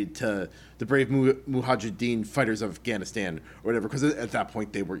dedicated to the brave Mujahideen fighters of Afghanistan or whatever, because at that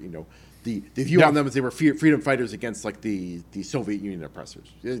point they were the view on them was they were freedom fighters against like the Soviet Union oppressors.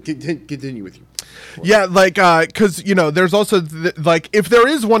 Continue with you. Yeah, like because there's also like if there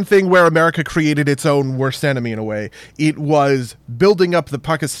is one thing where America created its own worst enemy in a way, it was building up the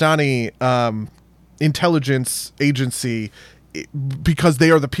Pakistani intelligence agency, because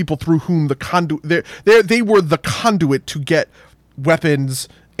they are the people through whom the conduit they were the conduit to get weapons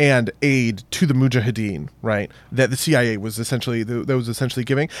and aid to the Mujahideen, right? That the CIA was essentially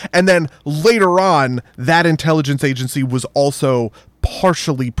giving, and then later on, that intelligence agency was also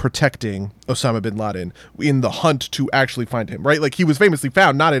partially protecting Osama bin Laden in the hunt to actually find him, right? Like he was famously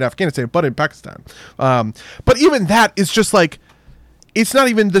found not in Afghanistan but in Pakistan. But even that is just like, it's not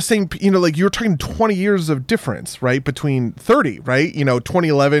even the same, like you're talking 20 years of difference, right? Between 30, right?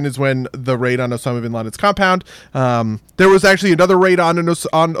 2011 is when the raid on Osama bin Laden's compound. There was actually another raid on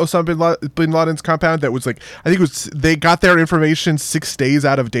Osama bin Laden's compound that was like, I think it was, they got their information 6 days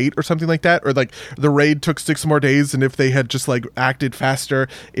out of date or something like that. Or like the raid took 6 more days. And if they had just like acted faster,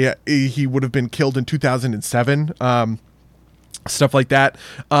 he would have been killed in 2007. Stuff like that.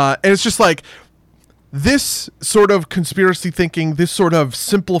 And it's just like, this sort of conspiracy thinking, this sort of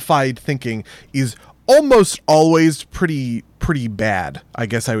simplified thinking is almost always pretty bad, I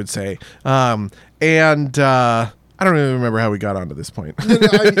guess I would say. I don't even remember how we got onto this point.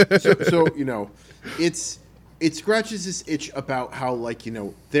 It scratches this itch about how like,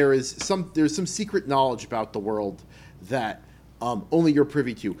 there's some secret knowledge about the world that only you're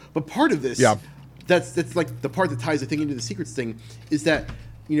privy to. But part of this, that's like the part that ties the thing into the secrets thing, is that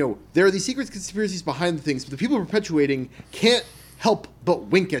there are these secret conspiracies behind the things, but the people perpetuating can't help but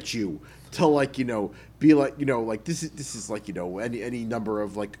wink at you to like, be like, like this is like, any number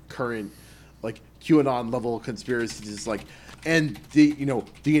of like current like QAnon level conspiracies, like, and the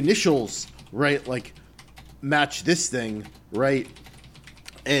initials, right, like match this thing, right,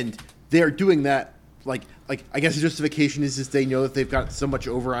 and they're doing that like I guess the justification is they know that they've got so much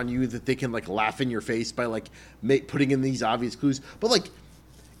over on you that they can like laugh in your face by like putting in these obvious clues, but like.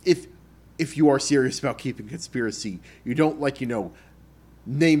 If you are serious about keeping conspiracy, you don't like,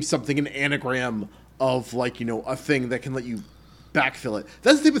 name something an anagram of like, a thing that can let you backfill it.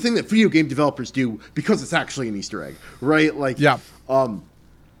 That's the type of thing that video game developers do because it's actually an Easter egg, right? Like, and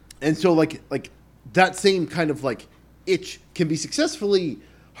so like that same kind of like itch can be successfully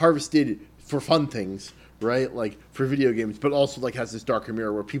harvested for fun things, right? Like for video games, but also like has this darker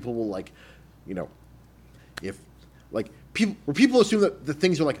mirror where people will like, if like people assume that the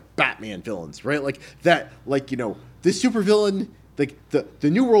things are like Batman villains, right? Like that, like, this supervillain, like the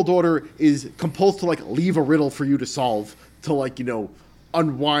New World Order is compelled to like leave a riddle for you to solve to like,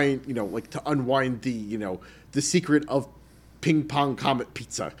 unwind, to unwind the, the secret of ping pong comet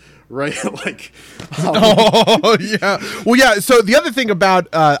pizza, right? Like, oh yeah. Well, yeah. So the other thing about,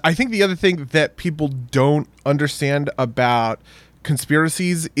 I think the other thing that people don't understand about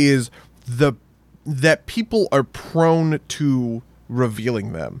conspiracies is the that people are prone to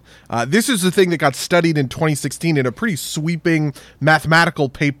revealing them. This is the thing that got studied in 2016 in a pretty sweeping mathematical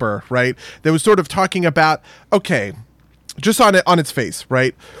paper, right? That was sort of talking about, okay, just on its face,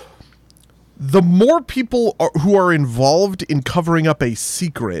 right? The more people who are involved in covering up a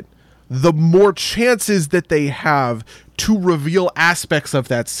secret, the more chances that they have to reveal aspects of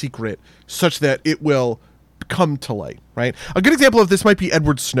that secret such that it will come to light, right? A good example of this might be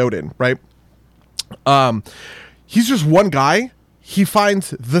Edward Snowden, right? He's just one guy. He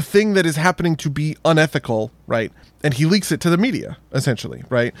finds the thing that is happening to be unethical, right? And he leaks it to the media, essentially,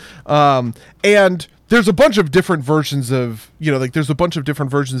 right? And there's a bunch of different versions of, there's a bunch of different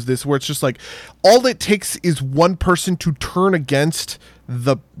versions of this where it's just like, all it takes is one person to turn against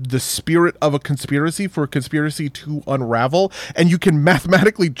the spirit of a conspiracy for a conspiracy to unravel, and you can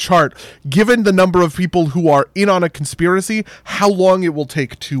mathematically chart, given the number of people who are in on a conspiracy, how long it will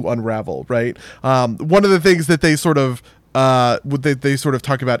take to unravel, right? One of the things that they sort of they sort of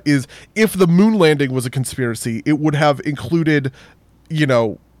talk about is, if the moon landing was a conspiracy, it would have included,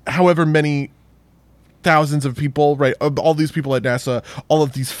 however many thousands of people, right? All these people at NASA, all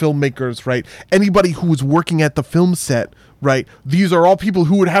of these filmmakers, right? Anybody who was working at the film set, right? These are all people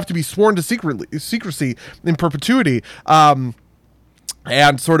who would have to be sworn to secrecy in perpetuity. And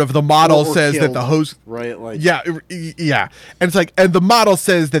sort of the model says killed, that the host, right? Like, yeah. And it's like, and the model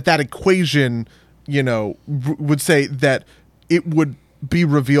says that equation, would say that it would be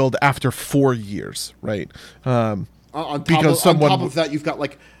revealed after 4 years, right? On top of that, you've got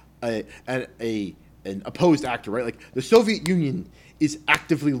like an opposed actor, right? Like, the Soviet Union is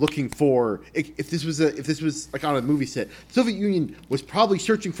actively looking for, if this was like on a movie set, the Soviet Union was probably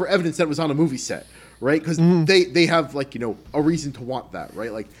searching for evidence that was on a movie set, right? Because they have, like, a reason to want that,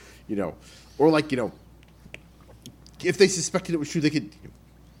 right? Like, or like, if they suspected it was true, they could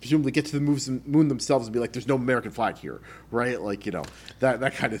presumably get to the moon themselves and be like, there's no American flag here, right? Like,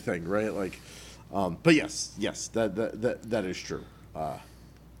 that kind of thing, right? Like, but yes, that is true.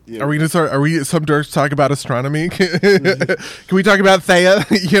 Are we going to start? Are we some dirts talk about astronomy? Can we talk about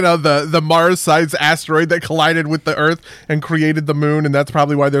Theia? The Mars-sized asteroid that collided with the Earth and created the moon, and that's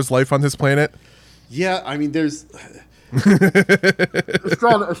probably why there's life on this planet. Yeah, I mean, there's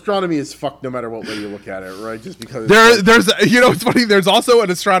astronomy is fucked no matter what way you look at it, right? Just because there's it's funny. There's also an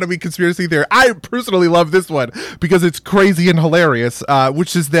astronomy conspiracy theory. I personally love this one because it's crazy and hilarious.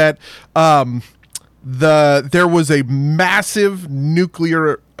 Which is that there was a massive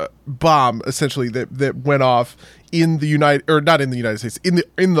nuclear bomb, essentially, that went off in the not in the United States,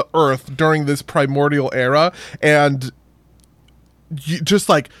 in the Earth during this primordial era, and just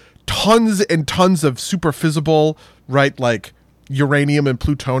like tons and tons of super fissile, right, like uranium and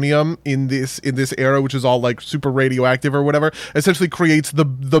plutonium in this era, which is all like super radioactive or whatever, essentially creates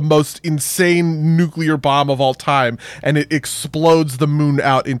the most insane nuclear bomb of all time, and it explodes the moon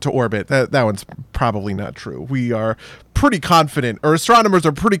out into orbit. That one's probably not true. We are pretty confident, or astronomers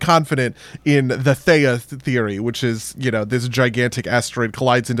are pretty confident, in the Theia theory, which is, this gigantic asteroid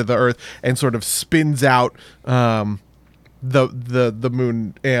collides into the Earth and sort of spins out the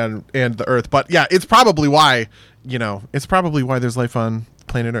moon and the Earth. But yeah, it's probably why there's life on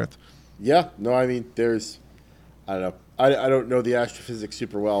planet Earth. Yeah, no, I mean, I don't know. I don't know the astrophysics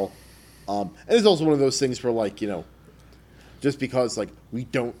super well. And it's also one of those things where, like, just because, like, we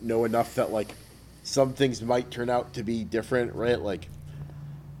don't know enough that, like, some things might turn out to be different, right? Like,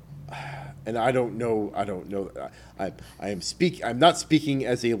 and I don't know. I'm not speaking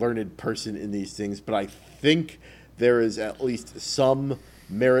as a learned person in these things, but I think there is at least some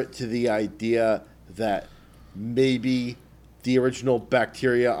merit to the idea that maybe the original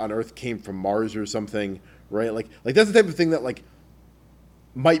bacteria on Earth came from Mars or something, right? Like that's the type of thing that, like,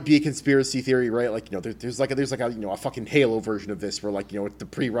 might be a conspiracy theory, right? Like, there's like a fucking Halo version of this where, like, it's the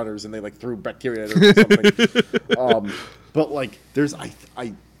pre-runners and they, like, threw bacteria at Earth or something. But, like, there's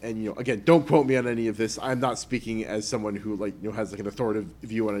again, don't quote me on any of this. I'm not speaking as someone who, like, has, like, an authoritative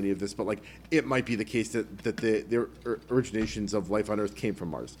view on any of this, but, like, it might be the case that the originations of life on Earth came from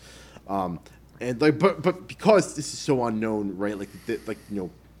Mars. And, like, but because this is so unknown, right? Like,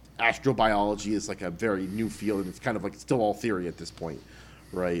 astrobiology is, like, a very new field, and it's kind of, like, still all theory at this point,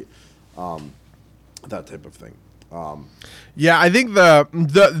 right? That type of thing. Yeah, I think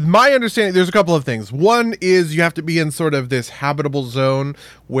my understanding, there's a couple of things. One is you have to be in sort of this habitable zone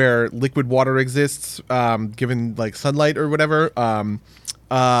where liquid water exists, given, like, sunlight or whatever.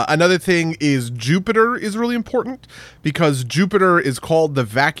 Another thing is Jupiter is really important because Jupiter is called the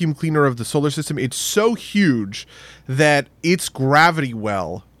vacuum cleaner of the solar system. It's so huge that its gravity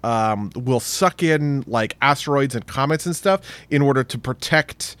well will suck in, like, asteroids and comets and stuff in order to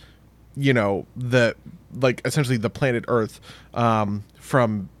protect the like essentially the planet Earth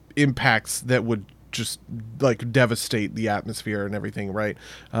from impacts that would just like devastate the atmosphere and everything, right?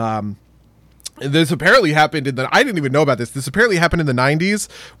 This apparently happened I didn't even know about this. This apparently happened in the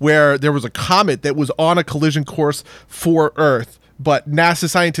 90s, where there was a comet that was on a collision course for Earth, but NASA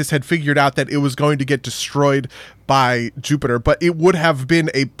scientists had figured out that it was going to get destroyed by Jupiter, but it would have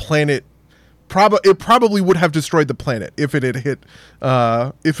been a planet. It probably would have destroyed the planet if it had hit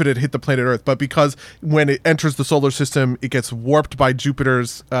the planet Earth. But because when it enters the solar system, it gets warped by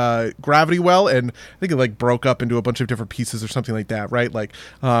Jupiter's gravity well, and I think it like broke up into a bunch of different pieces or something like that, right? Like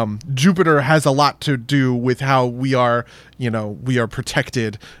Jupiter has a lot to do with how we are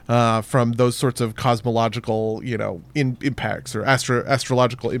protected from those sorts of cosmological impacts or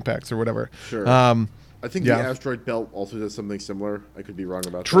astrological impacts or whatever. Sure. I think the asteroid belt also does something similar. I could be wrong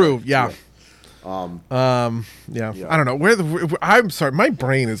about that. True. Yeah. I don't know I'm sorry, my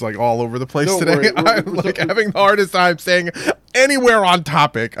brain is like all over the place today. I'm like having the hardest time saying anywhere on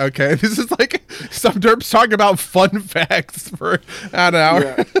topic. Okay, this is like some derps talking about fun facts for an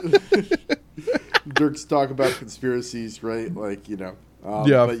hour. Dirks talk about conspiracies, right? Like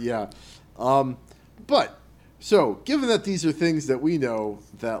but so given that these are things that we know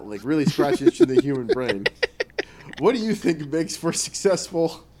that like really scratch into the human brain, what do you think makes for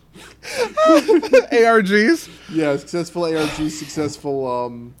successful ARGs? Yeah, successful ARGs,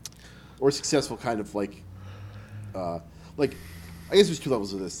 successful kind of like I guess there's two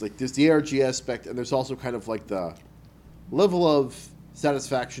levels of this. Like there's the ARG aspect, and there's also kind of like the level of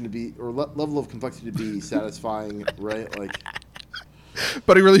satisfaction to be, or level of complexity to be satisfying, right? Like,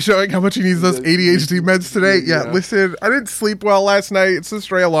 Buddy really showing how much he needs those ADHD meds today. Yeah, listen, I didn't sleep well last night. It's the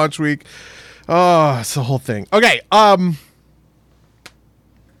Stray launch week. Oh, it's the whole thing. Okay,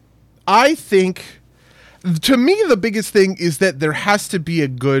 I think, to me, the biggest thing is that there has to be a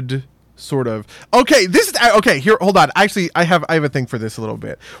good sort of here, hold on. Actually, I have a thing for this a little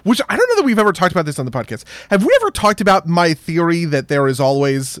bit, which I don't know that we've ever talked about this on the podcast. Have we ever talked about my theory that there is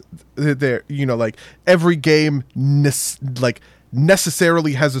always like every game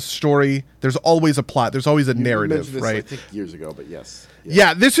necessarily has a story? There's always a plot. There's always a narrative, this, right? I think years ago, but yes.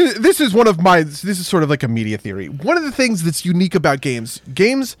 Yeah, this is one of my. This is sort of like a media theory. One of the things that's unique about games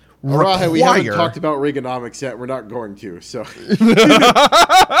require. We haven't talked about Reaganomics yet. We're not going to. So.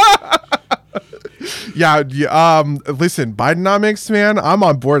 Listen, Bidenomics, man, I'm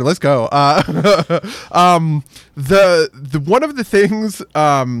on board. Let's go. The one of the things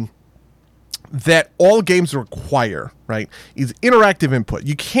that all games require, right, is interactive input.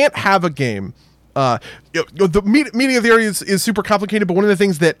 You can't have a game. The media theory is super complicated, but one of the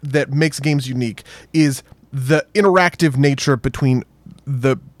things that makes games unique is the interactive nature between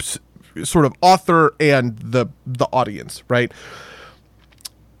the sort of author and the audience, right?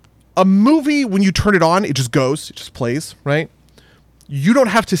 A movie, when you turn it on, it just goes, it just plays, right? You don't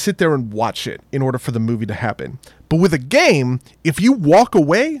have to sit there and watch it in order for the movie to happen. But with a game, if you walk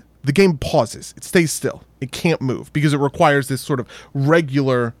away, the game pauses. It stays still. It can't move because it requires this sort of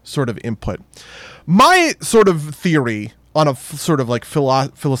regular sort of input. My sort of theory on a sort of like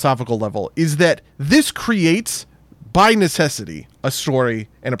philosophical level is that this creates, by necessity, a story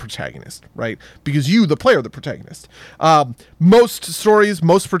and a protagonist, right? Because you, the player, are the protagonist. Most stories,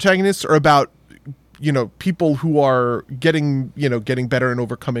 most protagonists are about, people who are getting better and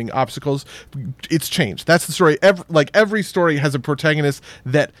overcoming obstacles. It's changed. That's the story. Every story has a protagonist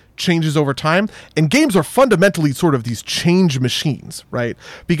that changes over time, and games are fundamentally sort of these change machines, right?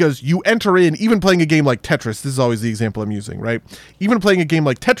 Because you enter in, even playing a game like Tetris, this is always the example I'm using, right? Even playing a game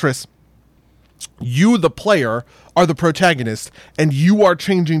like Tetris, you, the player, are the protagonist, and you are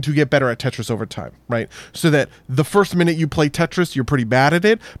changing to get better at Tetris over time, right? So that the first minute you play Tetris, you're pretty bad at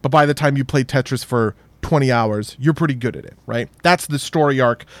it, but by the time you play Tetris for 20 hours, you're pretty good at it, right? That's the story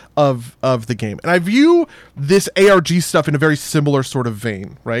arc of the game. And I view this ARG stuff in a very similar sort of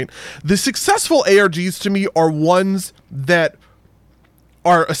vein, right? The successful ARGs to me are ones that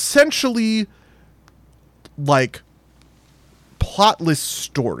are essentially like plotless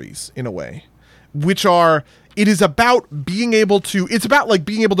stories in a way, which are, it's about being able to make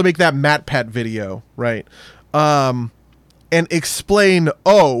that MatPat video, right? And explain,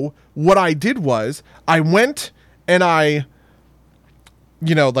 what I did was I went and I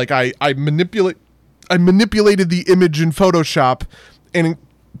manipulated the image in Photoshop and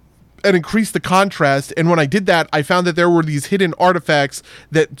increased the contrast. And when I did that, I found that there were these hidden artifacts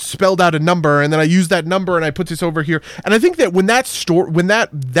that spelled out a number, and then I used that number and I put this over here. And I think that when that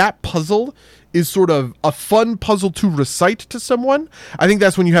puzzle is sort of a fun puzzle to recite to someone, I think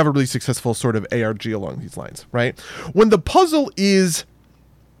that's when you have a really successful sort of ARG along these lines, right? When the puzzle is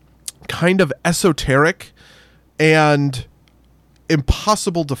kind of esoteric and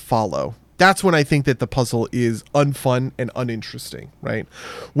impossible to follow. That's when I think that the puzzle is unfun and uninteresting, right?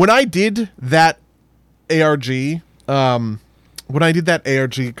 When I did that ARG, when I did that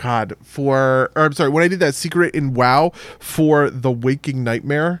ARG COD when I did that secret in WoW for the Waking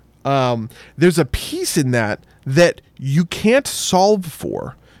Nightmare, there's a piece in that you can't solve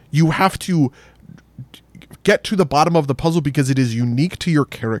for. You have to get to the bottom of the puzzle because it is unique to your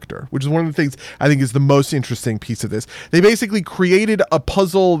character, which is one of the things I think is the most interesting piece of this. They basically created a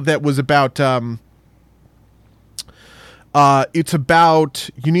puzzle that was about it's about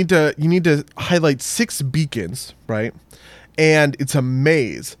you need to highlight 6 beacons, right? And it's a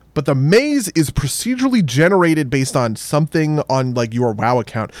maze. But the maze is procedurally generated based on something on like your WoW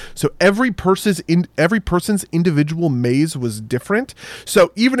account. So every person's individual maze was different.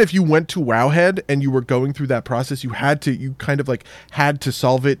 So even if you went to Wowhead and you were going through that process, you had to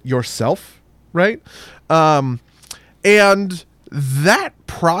solve it yourself, right? And that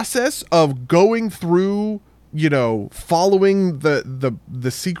process of going through, following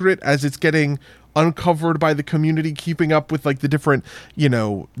the secret as it's getting uncovered by the community, keeping up with like the different,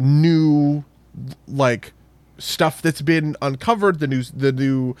 new like stuff that's been uncovered, the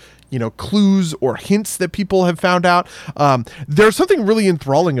new clues or hints that people have found out. There's something really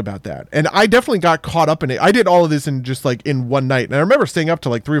enthralling about that, and I definitely got caught up in it. I did all of this in just like in one night, and I remember staying up to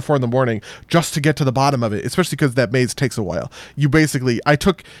like 3 or 4 in the morning just to get to the bottom of it, especially because that maze takes a while. It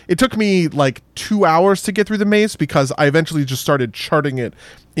took me like 2 hours to get through the maze because I eventually just started charting it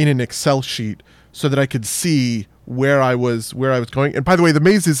in an Excel sheet so that I could see where I was going. And by the way, the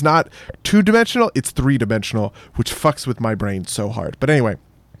maze is not 2-dimensional, it's 3-dimensional, which fucks with my brain so hard. But anyway,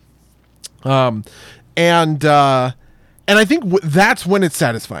 and I think that's when it's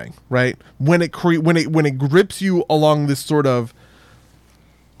satisfying, right? When it grips you along this sort of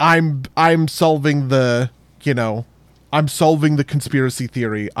I'm solving the conspiracy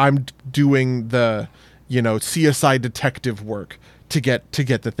theory. I'm doing the CSI detective work to get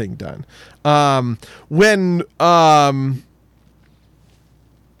the thing done. When I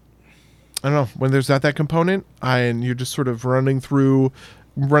don't know, when there's not that component and you're just sort of running through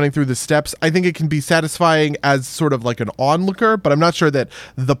the steps, I think it can be satisfying as sort of like an onlooker, but I'm not sure that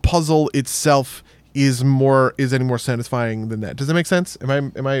the puzzle itself is any more satisfying than that. Does that make sense?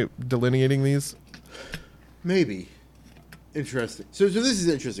 Am I delineating these? Maybe. Interesting. So this is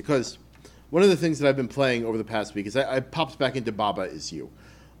interesting because one of the things that I've been playing over the past week is I popped back into Baba Is You,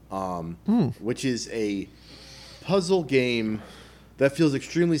 which is a puzzle game that feels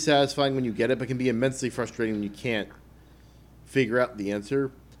extremely satisfying when you get it, but can be immensely frustrating when you can't figure out the answer.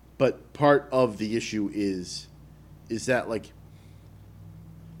 But part of the issue is that like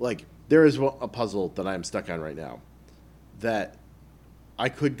there is a puzzle that I'm stuck on right now that I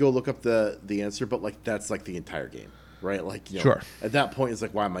could go look up the answer, but like that's like the entire game, right? Like sure. At that point, it's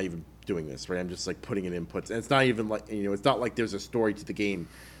like, why am I even doing this, right? I'm just like putting in inputs, and it's not even like it's not like there's a story to the game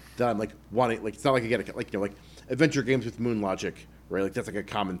that I'm like wanting. Like it's not like I get like like adventure games with moon logic, right? Like that's like a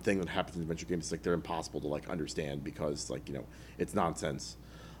common thing that happens in adventure games. It's like they're impossible to like understand because like it's nonsense.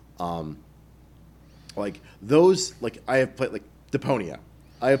 Like those, like I have played like Deponia.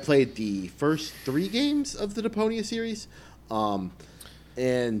 I have played the first 3 games of the Deponia series,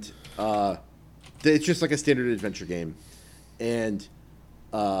 and it's just like a standard adventure game, and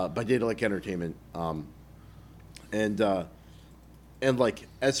by Daedalic Entertainment, and like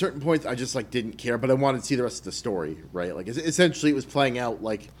at certain points I just like didn't care, but I wanted to see the rest of the story, right? Like essentially it was playing out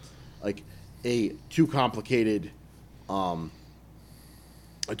like a too complicated comic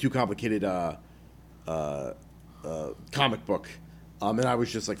book, and I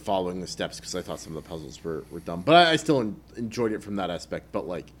was just like following the steps because I thought some of the puzzles were dumb, but I still enjoyed it from that aspect. But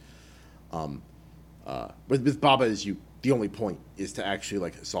like, with Baba Is You, the only point is to actually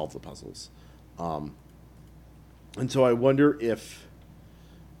like solve the puzzles, and so I wonder if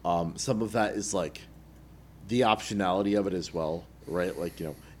some of that is like the optionality of it as well, right? Like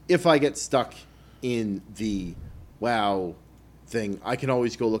if I get stuck in the WoW thing, I can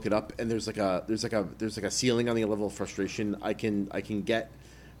always go look it up, and there's like a ceiling on the level of frustration I can get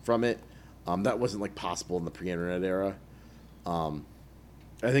from it. That wasn't like possible in the pre-internet era.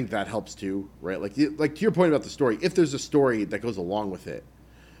 I think that helps too, right? Like to your point about the story, if there's a story that goes along with it,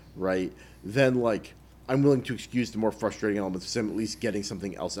 right, then like I'm willing to excuse the more frustrating elements of at least getting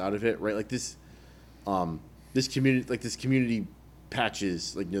something else out of it, right? Like this community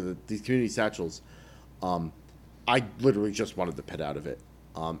patches, like these community satchels, I literally just wanted the pet out of it,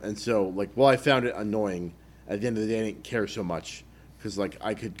 and so like while I found it annoying, at the end of the day I didn't care so much because like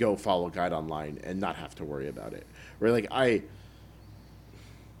I could go follow a guide online and not have to worry about it, right? Like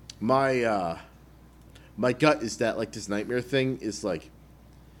my gut is that like this nightmare thing is like,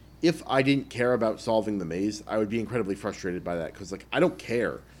 if I didn't care about solving the maze, I would be incredibly frustrated by that because like I don't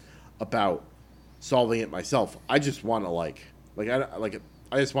care about solving it myself. I just want to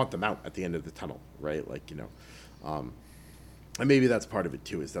I just want the mount at the end of the tunnel, right? Like, you know, and maybe that's part of it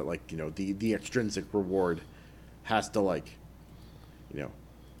too, is that like, you know, the extrinsic reward has to like, you know,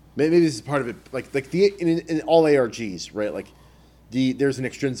 maybe this is part of it, like in all ARGs, right? Like there's an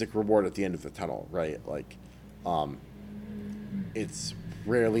extrinsic reward at the end of the tunnel, right? Like, it's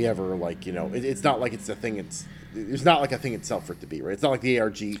rarely ever like, you know, it's not like it's a thing. There's not like a thing itself for it to be, right? It's not like the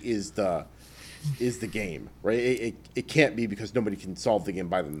ARG is the game, right? It can't be because nobody can solve the game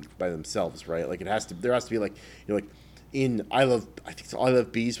by themselves, right? Like there has to be like, you know, like in I think I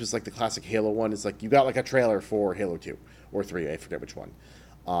Love Bees was like the classic Halo one. It's like you got like a trailer for Halo 2 or 3, I forget which one.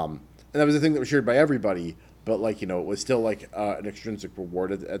 And that was the thing that was shared by everybody, but like, you know, it was still like an extrinsic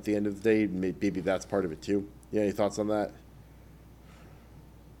reward at the end of the day. Maybe that's part of it too. Yeah, any thoughts on that?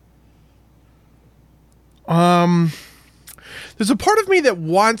 There's a part of me that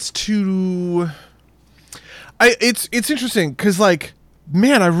wants to. It's interesting because like,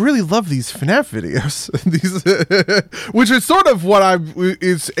 man, I really love these FNAF videos. Which is sort of what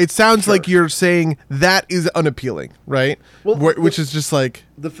it sounds Sure. like you're saying that is unappealing, right? Well, which is just like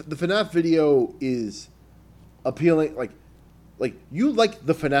the FNAF video is appealing. Like you like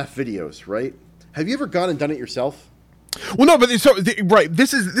the FNAF videos, right? Have you ever gone and done it yourself? well, no, but right.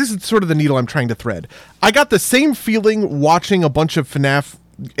 This is sort of the needle I'm trying to thread. I got the same feeling watching a bunch of FNAF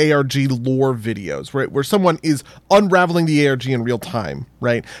ARG lore videos, right, where someone is unraveling the ARG in real time,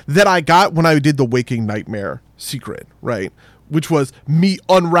 right, that I got when I did the Waking Nightmare secret, right, which was me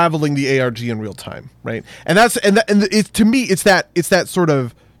unraveling the ARG in real time, right, and it's to me it's that sort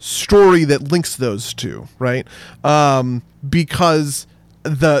of story that links those two, right, because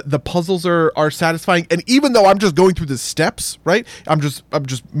the puzzles are satisfying, and even though I'm just going through the steps, right, I'm just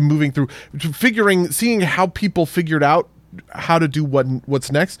moving through, seeing how people figured out how to do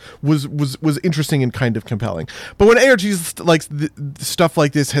what's next was interesting and kind of compelling. But when ARGs like stuff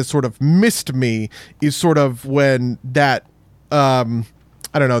like this has sort of missed me is sort of when that I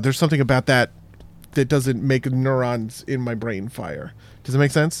don't know, there's something about that doesn't make neurons in my brain fire. Does it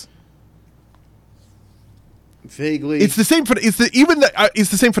make sense? Vaguely. It's the same. It's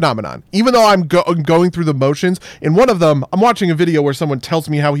the same phenomenon. Even though I'm going through the motions, in one of them, I'm watching a video where someone tells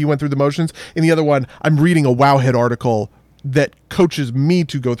me how he went through the motions. In the other one, I'm reading a Wowhead article that coaches me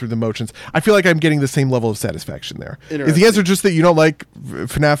to go through the motions. I feel like I'm getting the same level of satisfaction there. Is the answer just that you don't like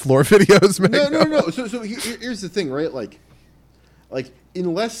FNAF lore videos, man? No. So here's the thing, right? Like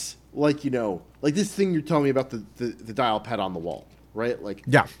unless like, you know, like this thing you're telling me about the dial pad on the wall, right? Like,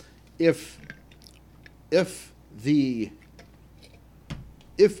 yeah, if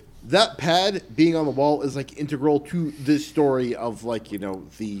that pad being on the wall is like integral to this story of like, you know,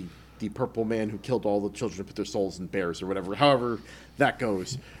 the purple man who killed all the children and put their souls in bears or whatever, however that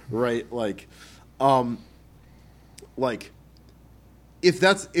goes, right? Like if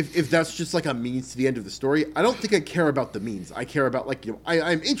that's just like a means to the end of the story, I don't think I care about the means. I care about like, you know,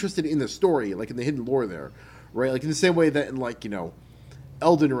 I'm interested in the story, like in the hidden lore there, right? Like in the same way that in like, you know,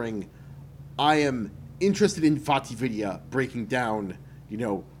 Elden Ring, I am interested in Vatividia breaking down, you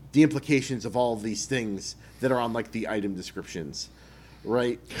know, the implications of all of these things that are on like the item descriptions,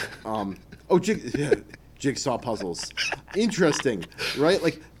 right? Jigsaw puzzles, interesting, right?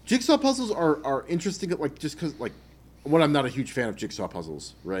 Like jigsaw puzzles are interesting, like just because like when I'm not a huge fan of jigsaw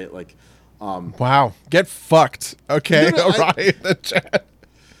puzzles, right? Like, wow, get fucked. Okay, no, all right, in the chat.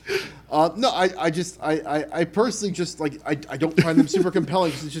 No, I personally just like I don't find them super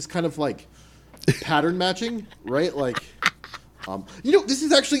compelling because it's just kind of like pattern matching, right? Like, you know, this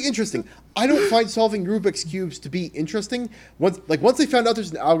is actually interesting. I don't find solving Rubik's cubes to be interesting. Once they found out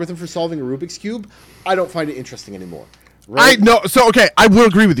there's an algorithm for solving a Rubik's cube, I don't find it interesting anymore. Right? I know. So okay, I would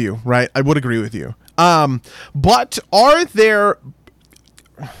agree with you, right? I would agree with you. But are there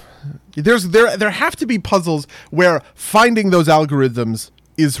have to be puzzles where finding those algorithms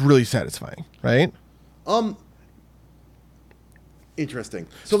is really satisfying, right? Interesting.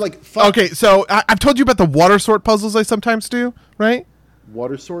 So like, okay, so I've told you about the water sort puzzles I sometimes do, right?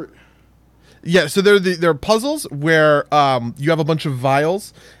 Water sort. Yeah, so there are puzzles where you have a bunch of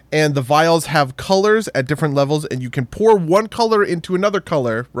vials, and the vials have colors at different levels, and you can pour one color into another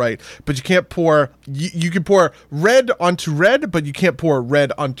color, right? But you can't pour you can pour red onto red, but you can't pour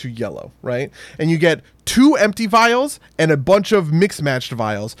red onto yellow, right? And you get 2 empty vials and a bunch of mix-matched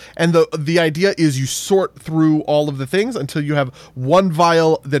vials, and the idea is you sort through all of the things until you have one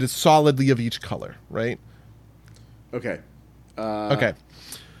vial that is solidly of each color, right? Okay. Okay.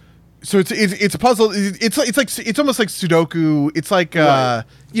 So it's a puzzle. It's almost like Sudoku. It's like Right.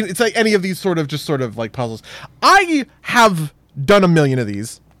 it's like any of these sort of like puzzles. I have done a million of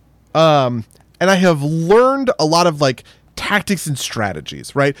these, and I have learned a lot of like tactics and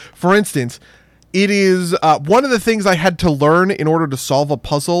strategies. Right. For instance, it is one of the things I had to learn in order to solve a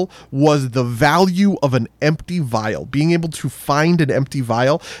puzzle was the value of an empty vial. Being able to find an empty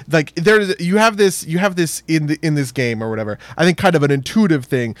vial, like you have this in this game or whatever. I think kind of an intuitive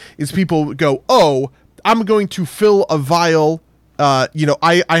thing is people go, oh, I'm going to fill a vial. I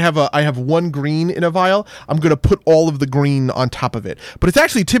have one green in a vial. I'm going to put all of the green on top of it. But it's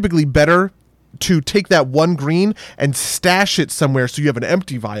actually typically better to take that one green and stash it somewhere so you have an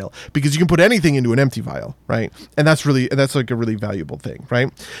empty vial, because you can put anything into an empty vial, right? And that's like a really valuable thing, right?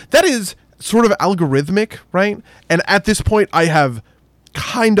 That is sort of algorithmic, right? And at this point I have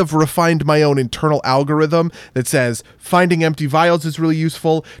kind of refined my own internal algorithm that says finding empty vials is really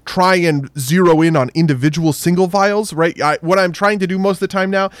useful. Try and zero in on individual single vials, right? What I'm trying to do most of the time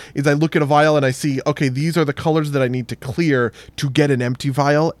now is I look at a vial and I see, okay, these are the colors that I need to clear to get an empty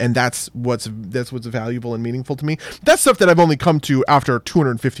vial, and that's what's valuable and meaningful to me. That's stuff that I've only come to after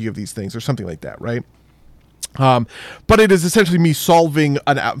 250 of these things or something like that, right? But it is essentially me solving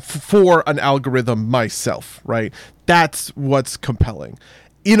for an algorithm myself, right? That's what's compelling.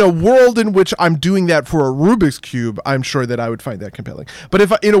 In a world in which I'm doing that for a Rubik's Cube, I'm sure that I would find that compelling. But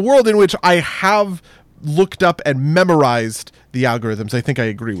if in a world in which I have looked up and memorized the algorithms, I think I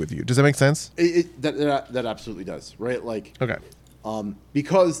agree with you. Does that make sense? That absolutely does, right? Like, okay.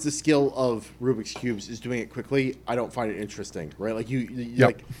 Because the skill of Rubik's Cubes is doing it quickly, I don't find it interesting, right? Like Yep.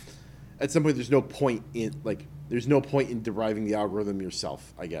 like at some point there's no point in deriving the algorithm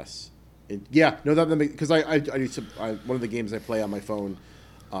yourself, I guess. That makes, because I do some, one of the games I play on my phone.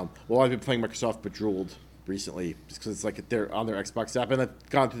 I've been playing Microsoft Bejeweled recently just because it's like they're on their Xbox app, and I've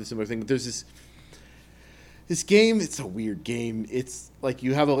gone through the similar thing. But there's this game. It's a weird game. It's like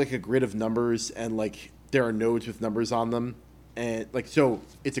you have a grid of numbers, and like there are nodes with numbers on them, and like so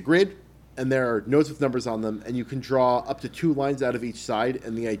it's a grid. And there are nodes with numbers on them, and you can draw up to 2 lines out of each side,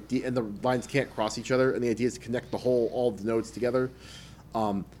 and the lines can't cross each other, and the idea is to connect all the nodes together.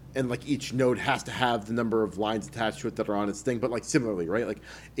 And like each node has to have the number of lines attached to it that are on its thing, but like similarly, right? Like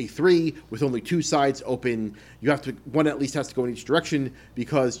a 3 with only 2 sides open, one at least has to go in each direction,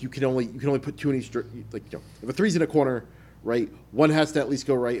 because you can only put 2 in each if a 3's in a corner, right? One has to at least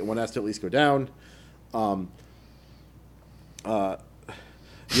go right, and one has to at least go down.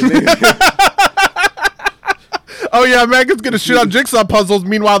 Oh yeah, Megan's gonna shit on jigsaw puzzles.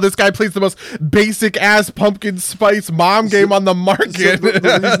 Meanwhile, this guy plays the most basic ass pumpkin spice mom game on the market. So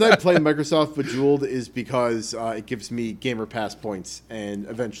the reason I play Microsoft Bejeweled is because it gives me Gamer Pass points, and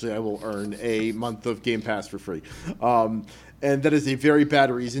eventually I will earn a month of Game Pass for free. And that is a very bad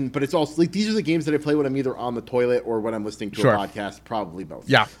reason, but it's also like these are the games that I play when I'm either on the toilet or when I'm listening to a podcast, probably both.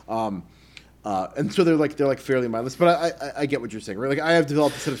 Yeah. And so they're fairly mindless, but I get what you're saying, right? Like I have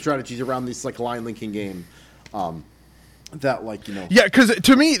developed a set of strategies around this like line linking game. Yeah, because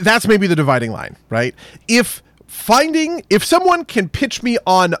to me that's maybe the dividing line, right? If someone can pitch me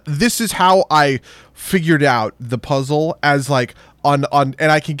on this is how I figured out the puzzle as like on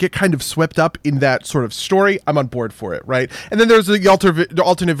and I can get kind of swept up in that sort of story, I'm on board for it, right? And then there's the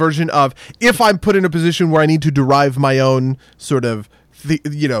alternate version of if I'm put in a position where I need to derive my own sort of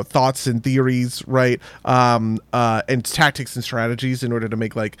thoughts and theories, right? And tactics and strategies in order to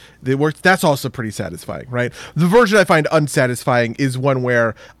make like it work. That's also pretty satisfying, right? The version I find unsatisfying is one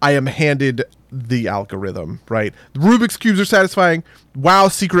where I am handed the algorithm, right? The Rubik's Cubes are satisfying. WoW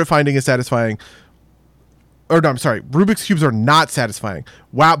secret finding is satisfying. Or no, I'm sorry. Rubik's Cubes are not satisfying.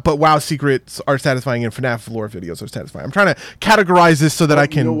 But WoW secrets are satisfying, and FNAF lore videos are satisfying. I'm trying to categorize this so that I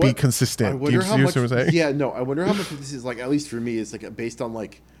can be consistent. Do you see what I'm saying? Yeah, no. I wonder how much of this is like, at least for me, is like based on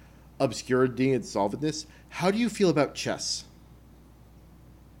like obscurity and solvedness. How do you feel about chess?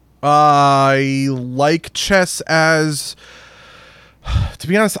 I like chess as. To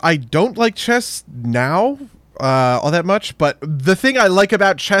be honest, I don't like chess now. All that much, but the thing I like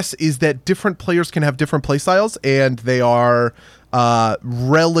about chess is that different players can have different play styles, and they are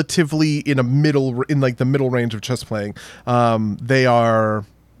relatively in the middle range of chess playing. They are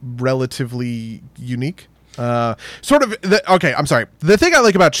relatively unique. I'm sorry. The thing I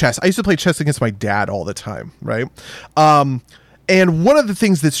like about chess, I used to play chess against my dad all the time, right? And one of the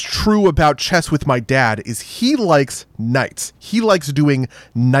things that's true about chess with my dad is he likes knights. He likes doing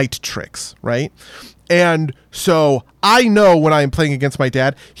knight tricks, right? And so I know when I'm playing against my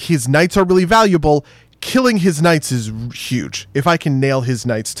dad, his knights are really valuable. Killing his knights is huge. If I can nail his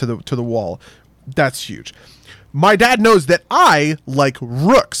knights to the wall, that's huge. my dad knows that I like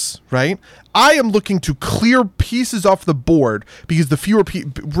rooks, right? I am looking to clear pieces off the board because the fewer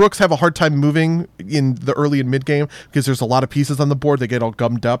rooks have a hard time moving in the early and mid game because there's a lot of pieces on the board. They get all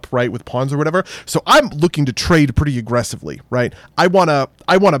gummed up, right, with pawns or whatever. So I'm looking to trade pretty aggressively, right? I wanna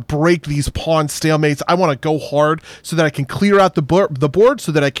break these pawn stalemates. I want to go hard so that I can clear out the board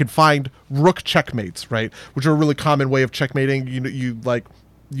so that I can find rook checkmates, right? Which are a really common way of checkmating.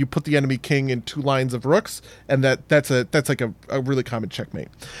 You put the enemy king in 2 lines of rooks, and that's like a really common checkmate.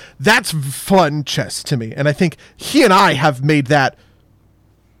 That's fun chess to me, and I think he and I have made that.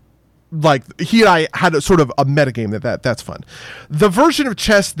 Like, he and I had a sort of a metagame that's fun. The version of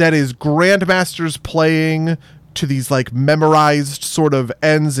chess that is grandmasters playing to these like memorized sort of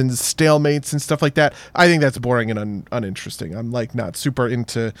ends and stalemates and stuff like that, I think that's boring and uninteresting. I'm like not super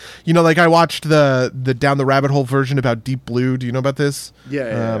into, like I watched the Down the Rabbit Hole version about Deep Blue. Do you know about this?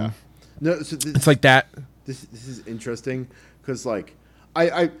 Yeah. No, so it's like that. This is interesting because like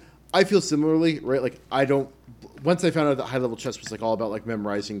I feel similarly, right? Like I don't. Once I found out that high level chess was like all about like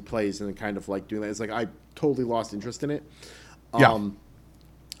memorizing plays and then kind of like doing that, it's like I totally lost interest in it. But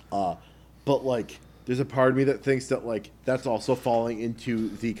like, there's a part of me that thinks that like that's also falling into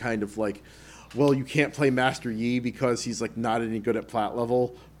the kind of like, well, you can't play Master Yi because he's like not any good at plat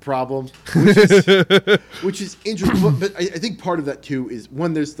level problem, which is interesting. But I think part of that too is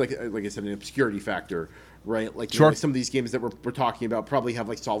one, there's like I said, an obscurity factor, right? Like, sure. Like some of these games that we're talking about probably have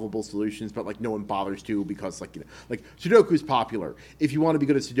like solvable solutions, but like no one bothers to because like like Sudoku is popular. If you want to be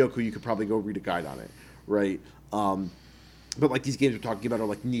good at Sudoku, you could probably go read a guide on it, right? But like these games we're talking about are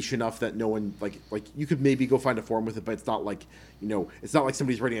like niche enough that no one like you could maybe go find a forum with it, but it's not like it's not like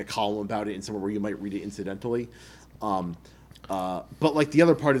somebody's writing a column about it in somewhere where you might read it incidentally. But like the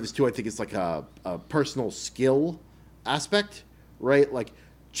other part of this too, I think is like a personal skill aspect, right? Like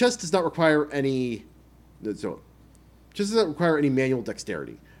chess does not require any manual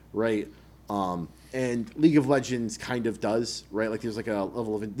dexterity, right? And League of Legends kind of does, right? Like there's like a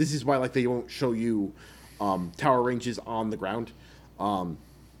level of this is why like they won't show you tower ranges on the ground,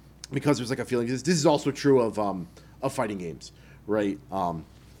 because there's like a feeling. This is also true of fighting games, right?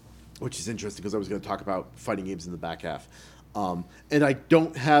 Which is interesting because I was going to talk about fighting games in the back half, and I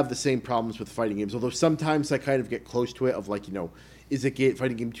don't have the same problems with fighting games. Although sometimes I kind of get close to it. Of like, is a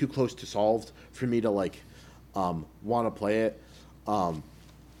fighting game too close to solved for me to like want to play it?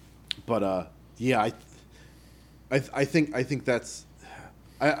 Yeah, I think that's.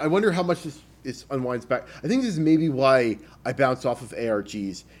 I wonder how much this unwinds back. I think this is maybe why I bounce off of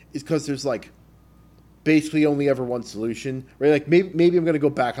ARGs, is because there's like basically only ever one solution, right? Like maybe I'm gonna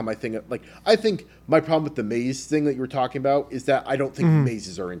go back on my thing. Like I think my problem with the maze thing that you were talking about is that I don't think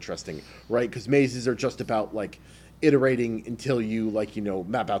mazes are interesting, right? Because mazes are just about like iterating until you like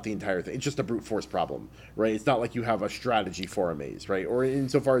map out the entire thing. It's just a brute force problem, right? It's not like you have a strategy for a maze, right? Or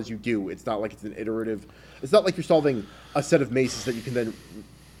insofar as you do, it's not like it's an iterative. It's not like you're solving a set of mazes that you can then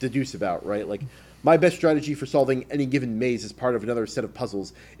deduce about, right? Like my best strategy for solving any given maze as part of another set of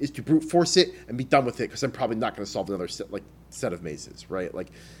puzzles is to brute force it and be done with it, because I'm probably not going to solve another set of mazes, right? Like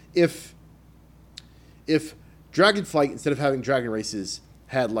if Dragonflight, instead of having dragon races,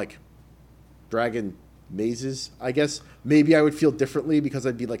 had like dragon mazes, I guess maybe I would feel differently because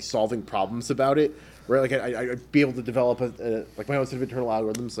I'd be like solving problems about it, right? Like I'd be able to develop like my own set of internal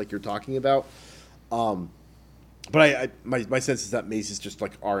algorithms like you're talking about. But my sense is that mazes just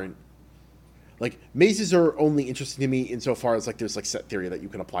like aren't like mazes are only interesting to me insofar as like there's like set theory that you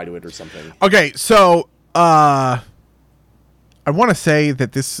can apply to it or something. Okay, so I want to say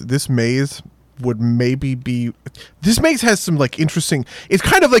that this maze would maybe be, this maze has some like interesting, it's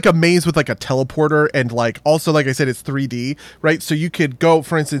kind of like a maze with like a teleporter, and like also like I said, it's 3D, right? So you could go,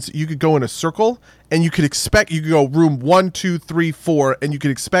 for instance, you could go in a circle and you could go room 1, 2, 3, 4, and you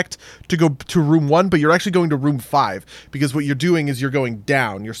could expect to go to room 1, but you're actually going to room 5, because what you're doing is you're going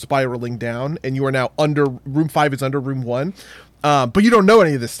down, you're spiraling down, and you are now under room 5 is under room 1. But you don't know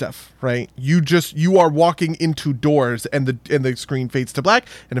any of this stuff, right? You are walking into doors, and the screen fades to black,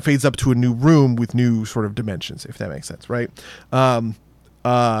 and it fades up to a new room with new sort of dimensions, if that makes sense, right? That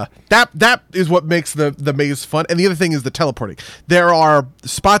is what makes the maze fun. And the other thing is the teleporting. There are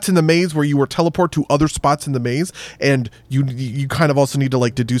spots in the maze where you will teleport to other spots in the maze, and you kind of also need to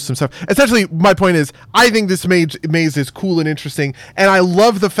like deduce some stuff. Essentially, my point is, I think this maze is cool and interesting, and I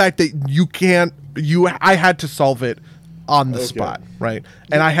love the fact that I had to solve it on the spot, right?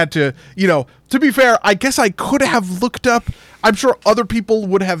 And I had to, to be fair, I guess I could have looked up. I'm sure other people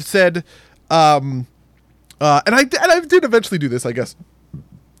would have said, and I did eventually do this, I guess.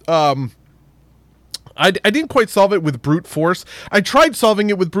 I didn't quite solve it with brute force. I tried solving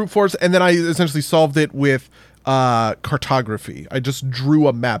it with brute force, and then I essentially solved it with cartography. I just drew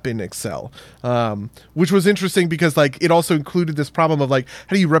a map in Excel, which was interesting because like it also included this problem of like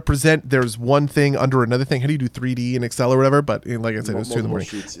how do you represent there's one thing under another thing? How do you do 3D in Excel or whatever? But like I said, it was 2 in the morning.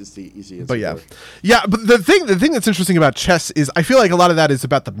 Sheets is the easy answer. But yeah. But the thing that's interesting about chess is I feel like a lot of that is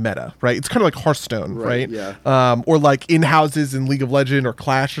about the meta, right? It's kind of like Hearthstone, right? Yeah. Or like in houses in League of Legends or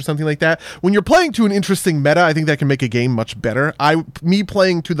Clash or something like that. When you're playing to an interesting meta, I think that can make a game much better. Me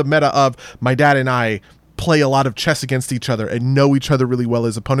playing to the meta of my dad and I play a lot of chess against each other and know each other really well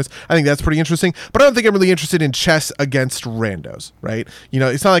as opponents. I think that's pretty interesting, but I don't think I'm really interested in chess against randos, right? You know,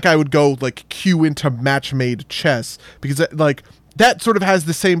 it's not like I would go like queue into match-made chess because like that sort of has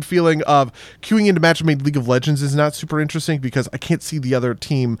the same feeling of queuing into match-made League of Legends is not super interesting because I can't see the other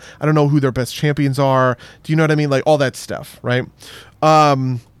team. I don't know who their best champions are. Do you know what I mean? Like all that stuff, right?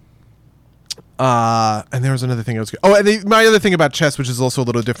 And there was another thing I was... my other thing about chess, which is also a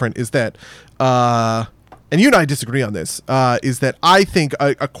little different, is that... and you and I disagree on this, is that I think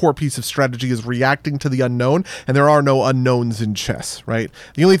a core piece of strategy is reacting to the unknown, and there are no unknowns in chess, right?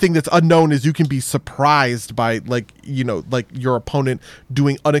 The only thing that's unknown is you can be surprised by, like, you know, like your opponent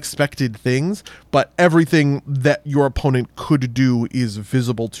doing unexpected things, but everything that your opponent could do is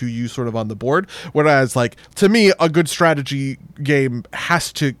visible to you sort of on the board. Whereas, like, to me, a good strategy game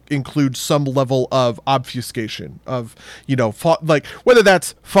has to include some level of obfuscation of, you know, like, whether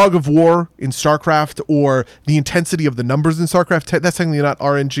that's fog of war in StarCraft or the intensity of the numbers in StarCraft. That's technically not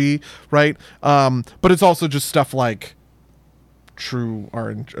RNG, right? But it's also just stuff like true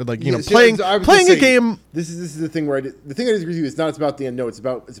RNG, or like, you know, playing a game. This is the thing where the thing I disagree with you is not about the unknown. It's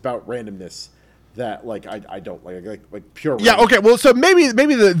about randomness that like I don't like pure. Yeah. Okay. Well, so maybe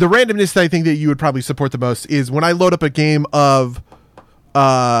the randomness that I think that you would probably support the most is when I load up a game of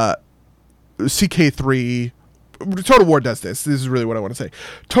CK3. Total War does this. This is really what I want to say.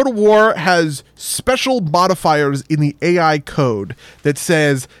 Total War has special modifiers in the AI code that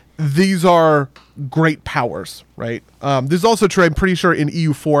says these are great powers, right? This is also true, I'm pretty sure, in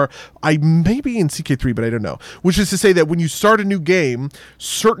EU4. I may be in CK3, but I don't know. Which is to say that when you start a new game,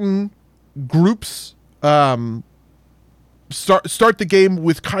 certain groups start the game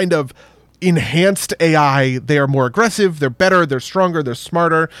with kind of enhanced AI. They are more aggressive, they're better, they're stronger, they're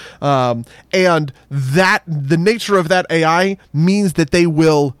smarter, and that the nature of that AI means that they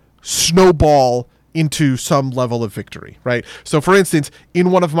will snowball into some level of victory, right? So for instance,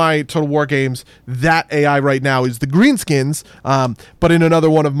 in one of my Total War games, that AI right now is the Greenskins, but in another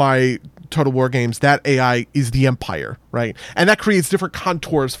one of my Total War games, that AI is the Empire, right? And that creates different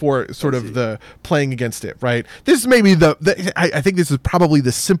contours for sort of the playing against it, right? This is maybe I think this is probably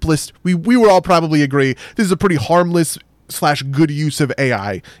the simplest. We would all probably agree this is a pretty harmless / good use of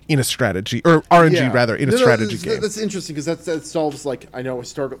AI in a strategy, or RNG rather, in a strategy game. That's interesting because that solves, like, I know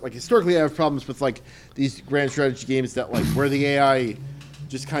historically I have problems with like these grand strategy games that like where the AI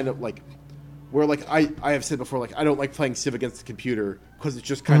just kind of like where like I have said before, like I don't like playing Civ against the computer because it's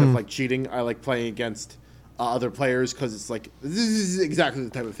just kind of like cheating. I like playing against other players because it's like this is exactly the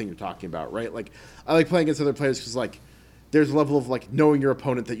type of thing you're talking about, right? Like I like playing against other players because like there's a level of like knowing your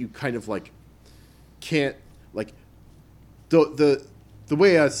opponent that you kind of like can't like the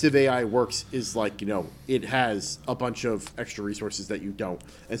way a Civ AI works is like, you know, it has a bunch of extra resources that you don't,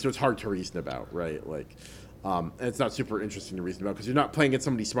 and so it's hard to reason about, right? Like. And it's not super interesting to reason about because you're not playing against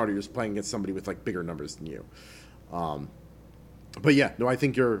somebody smarter. You're just playing against somebody with like bigger numbers than you. But yeah, no, I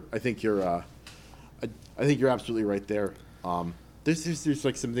think you're absolutely right there. There's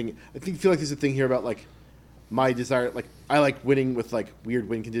like something. Feel like there's a thing here about like my desire. Like I like winning with like weird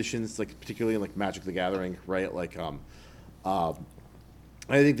win conditions, like particularly in like Magic the Gathering, right? Like I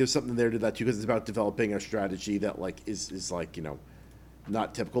think there's something there to that too because it's about developing a strategy that like is like, you know,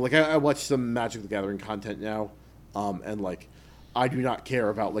 not typical. Like I watch some Magic the Gathering content now, and like I do not care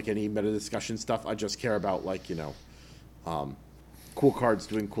about like any meta discussion stuff. I just care about like, you know, cool cards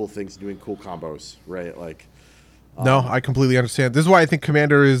doing cool things, doing cool combos, right? Like no, I completely understand. This is why I think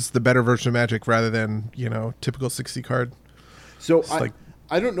Commander is the better version of Magic rather than, you know, typical 60 card. So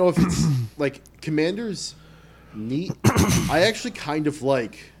I don't know if it's like Commander's neat. I actually kind of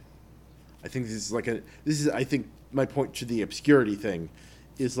like. I think I think my point to the obscurity thing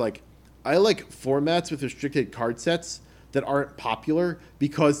is like I like formats with restricted card sets that aren't popular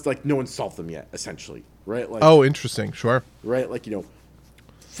because like no one solved them yet, essentially, right? Like, oh, interesting, sure, right? Like, you know,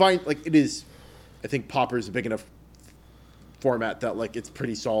 fine, like it is. I think Pauper is a big enough format that like it's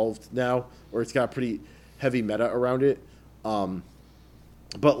pretty solved now, or it's got a pretty heavy meta around it.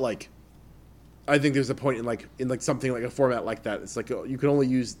 But like, I think there's a point in something like a format like that. It's like you can only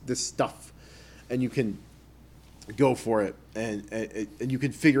use this stuff, and you can go for it, and you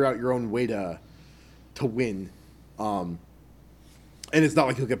can figure out your own way to to win. And it's not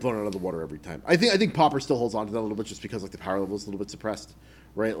like he'll get blown out of the water every time. I think Popper still holds on to that a little bit just because like the power level is a little bit suppressed,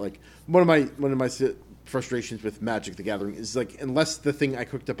 right? Like one of my frustrations with Magic the Gathering is like unless the thing I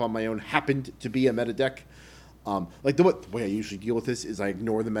cooked up on my own happened to be a meta deck, like the way I usually deal with this is I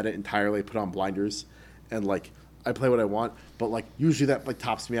ignore the meta entirely, put on blinders, and like I play what I want. But like usually that like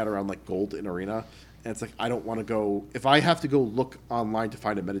tops me out around like gold in Arena. And it's like I don't want to go. If I have to go look online to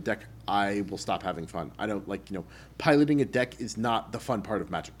find a meta deck, I will stop having fun. I don't like piloting a deck is not the fun part of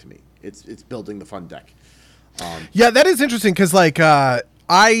Magic to me. It's building the fun deck. Yeah, that is interesting because like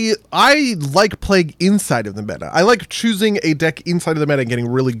I like playing inside of the meta. I like choosing a deck inside of the meta and getting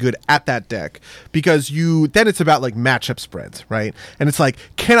really good at that deck because then it's about like matchup spreads, right? And it's like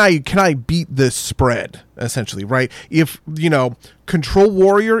can I beat this spread essentially, right? If Control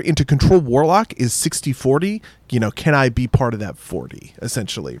Warrior into Control Warlock is 60-40, can I be part of that 40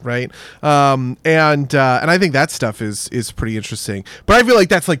 essentially, right? And I think that stuff is pretty interesting. But I feel like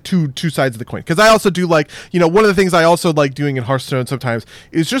that's like two sides of the coin because I also do like, one of the things I also like doing in Hearthstone sometimes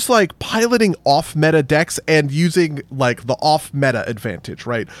is just like piloting off meta decks and using like the off meta advantage,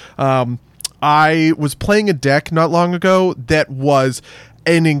 right? I was playing a deck not long ago that was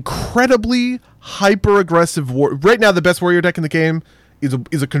an incredibly hyper aggressive right now the best warrior deck in the game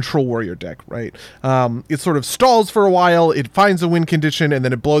is a control warrior deck, right? It sort of stalls for a while, it finds a win condition, and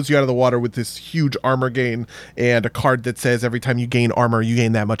then it blows you out of the water with this huge armor gain and a card that says every time you gain armor, you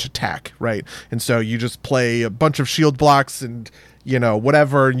gain that much attack, right? And so you just play a bunch of shield blocks and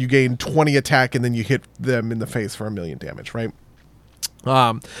whatever, and you gain 20 attack, and then you hit them in the face for 1,000,000 damage, right?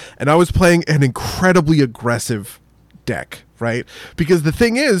 And I was playing an incredibly aggressive deck, right? Because the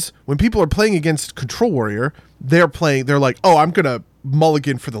thing is, when people are playing against Control Warrior, they're like, oh, I'm gonna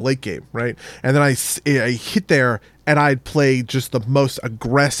mulligan for the late game, right? And then I hit there and I'd play just the most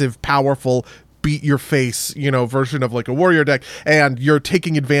aggressive, powerful, beat your face, version of like a warrior deck, and you're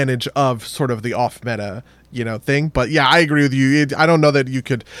taking advantage of sort of the off meta thing. But yeah, I agree with you. I don't know that you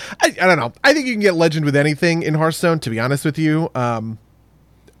could I don't know. I think you can get legend with anything in Hearthstone, to be honest with you.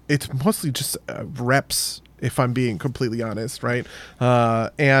 It's mostly just reps, if I'm being completely honest, right?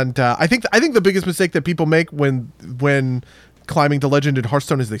 And I think the biggest mistake that people make when climbing to legend in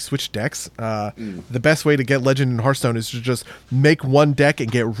Hearthstone is they switch decks. The best way to get legend in Hearthstone is to just make one deck and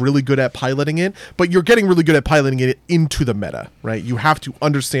get really good at piloting it, but you're getting really good at piloting it into the meta, right? You have to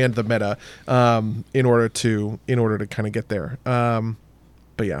understand the meta in order to kind of get there.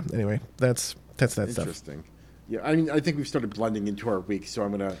 But yeah, anyway, that's that stuff. Interesting. Yeah, I mean, I think we've started blending into our week, so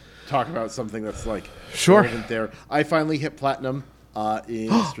I'm going to talk about something that's like sure relevant there. I finally hit platinum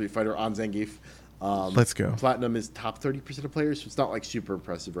in Street Fighter on Zangief. Let's go. Platinum is top 30% of players, so it's not like super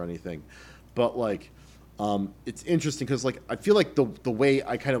impressive or anything, but like it's interesting because like I feel like the way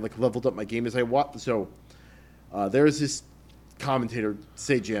I kind of like leveled up my game is I watched. So there's this commentator,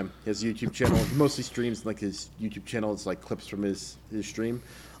 Say Jam, he has a YouTube channel. He mostly streams like his YouTube channel. It's like clips from his stream.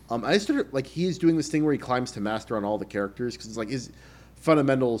 I started like he is doing this thing where he climbs to master on all the characters because it's like his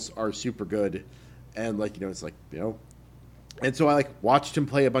fundamentals are super good, and like it's like and so I like watched him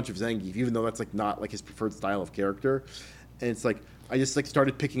play a bunch of Zangief, even though that's like not like his preferred style of character, and it's like I just like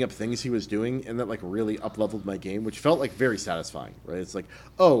started picking up things he was doing, and that like really up-leveled my game, which felt like very satisfying, right? It's like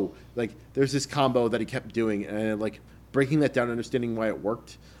oh, like there's this combo that he kept doing, and like breaking that down, understanding why it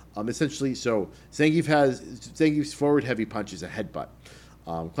worked. Essentially, so Zangief's forward heavy punch is a headbutt.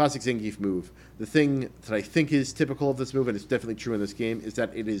 Classic Zangief move. The thing that I think is typical of this move, and it's definitely true in this game, is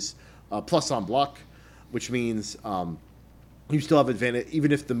that it is plus on block, which means you still have advantage.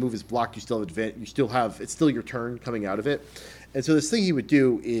 Even if the move is blocked, you still have advantage. It's still your turn coming out of it. And so this thing he would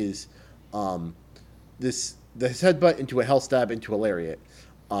do is this headbutt into a hell stab into a lariat.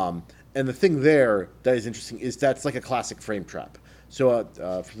 And the thing there that is interesting is that's like a classic frame trap. So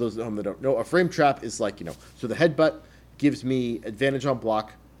for those at home that don't know, a frame trap is like so the headbutt gives me advantage on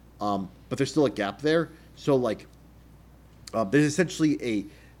block, but there's still a gap there. So like, there's essentially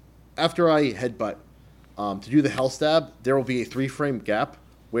after I headbutt, to do the hell stab, there will be a 3-frame gap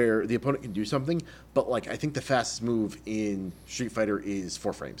where the opponent can do something. But like, I think the fastest move in Street Fighter is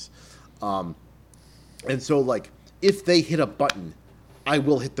 4 frames, and so like, if they hit a button, I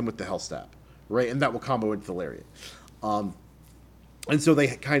will hit them with the hell stab, right, and that will combo into the lariat. And so they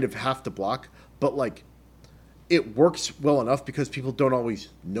kind of have to block, but like, it works well enough because people don't always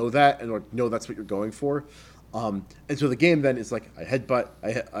know that and like, know that's what you're going for. And so the game then is like I headbutt,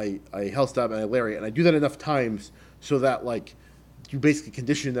 I hell stab, and I lariat, and I do that enough times so that like you basically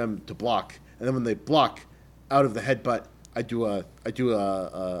condition them to block, and then when they block out of the headbutt, I do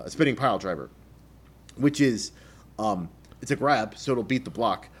a spinning pile driver, which is it's a grab, so it'll beat the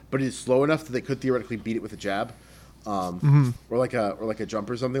block, but it is slow enough that they could theoretically beat it with a jab, or like a jump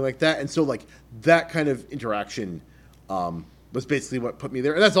or something like that. And so like that kind of interaction was basically what put me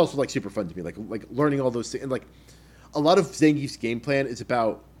there, and that's also like super fun to me, like learning all those things. And like a lot of Zangief's game plan is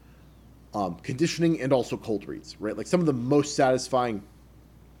about conditioning and also cold reads, right? Like some of the most satisfying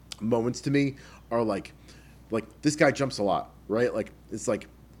moments to me are like this guy jumps a lot, right? Like it's like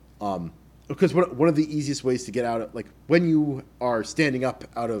because one of the easiest ways to get out of, like when you are standing up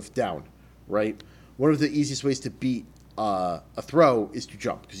out of down, right? One of the easiest ways to beat a throw is to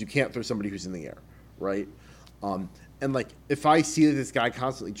jump, because you can't throw somebody who's in the air, right? And like if I see that this guy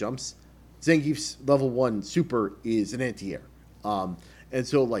constantly jumps, Zangief's level 1 super is an anti-air, and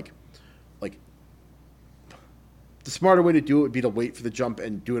so like the smarter way to do it would be to wait for the jump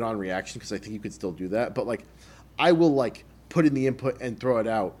and do it on reaction, because I think you could still do that. But like I will like put in the input and throw it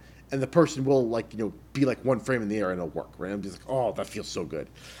out, and the person will like, you know, be like one frame in the air and it'll work, right? I'm just like, oh, that feels so good.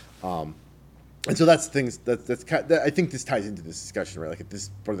 And so that's things that's kind of, I think this ties into this discussion, right? Like this,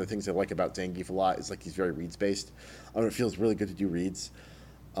 one of the things I like about Zangief a lot is like he's very reads based. It feels really good to do reads.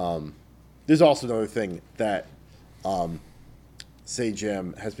 There's also another thing that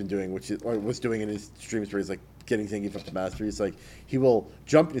Sajam has been doing, which is, or was doing in his streams, where he's like getting Zangief up to mastery. It's like he will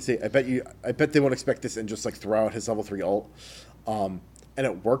jump and say, I bet they won't expect this, and just like throw out his level 3 ult. And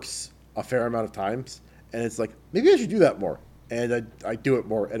it works a fair amount of times. And it's like, maybe I should do that more. And I do it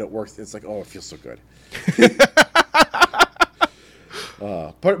more, and it works. It's like, oh, it feels so good.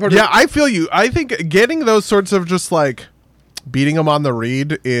 Yeah, I feel you. I think getting those sorts of just like beating them on the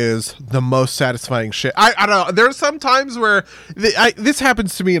read is the most satisfying shit. I don't know. There are some times where this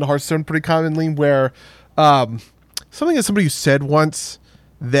happens to me in Hearthstone pretty commonly, where something that somebody said once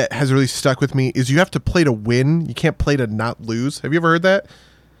that has really stuck with me is you have to play to win. You can't play to not lose. Have you ever heard that?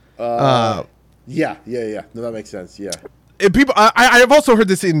 Yeah. No, that makes sense. Yeah. And people, I have also heard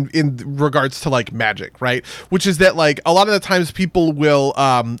this in regards to like Magic, right? Which is that like a lot of the times people will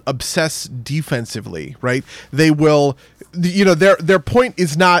obsess defensively, right? They will, you know, their point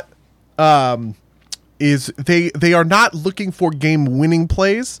is not is they are not looking for game winning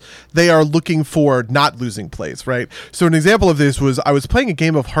plays. They are looking for not losing plays, right? So an example of this was I was playing a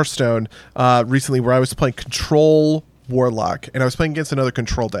game of Hearthstone recently where I was playing Control Warlock, and I was playing against another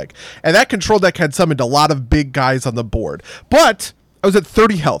control deck, and that control deck had summoned a lot of big guys on the board, but I was at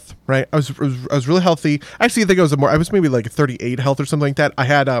 30 health, right? I was really healthy. Actually, I think I was maybe like 38 health or something like that. I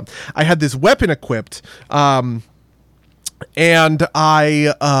had this weapon equipped, and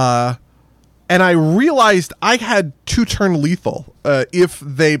I realized I had 2-turn lethal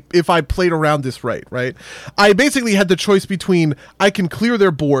if I played around this right? I basically had the choice between I can clear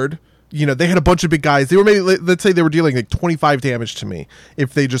their board. You know, they had a bunch of big guys. They were maybe, let's say they were dealing like 25 damage to me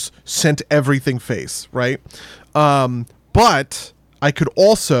if they just sent everything face, right? But I could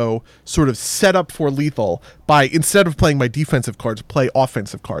also sort of set up for lethal by, instead of playing my defensive cards, play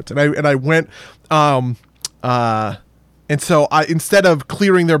offensive cards. And I went, and so instead of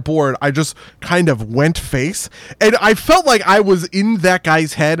clearing their board, I just kind of went face. And I felt like I was in that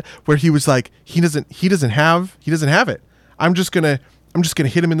guy's head where he was like, he doesn't have it. I'm just gonna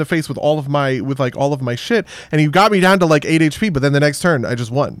hit him in the face with all of my shit, and he got me down to like 8 HP. But then the next turn, I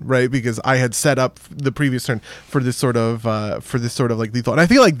just won, right? Because I had set up the previous turn for this sort of like lethal. And I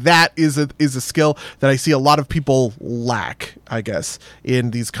feel like that is a skill that I see a lot of people lack, I guess,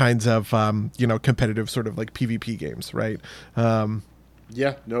 in these kinds of competitive sort of like PvP games, right?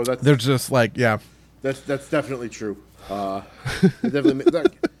 Yeah, no, they're just like, yeah, that's definitely true. Definitely,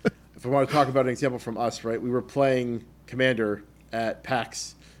 if I want to talk about an example from us, right? We were playing Commander at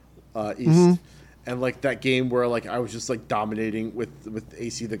PAX East, and like that game where like I was just like dominating with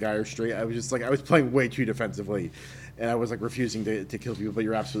AC the Geyer straight. I was just like, I was playing way too defensively, and I was like refusing to kill people. But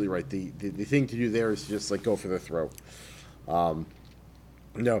you're absolutely right. The thing to do there is just like go for the throw. No,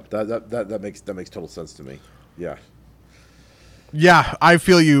 that makes total sense to me. Yeah. Yeah, I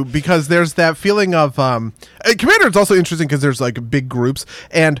feel you, because there's that feeling of Commander is also interesting because there's like big groups,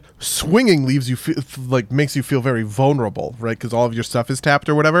 and swinging leaves you makes you feel very vulnerable, right? Because all of your stuff is tapped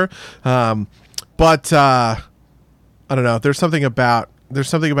or whatever. But I don't know. There's something about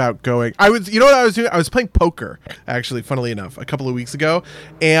going. I was doing? I was playing poker, actually, funnily enough, a couple of weeks ago,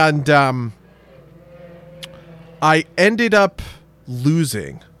 and I ended up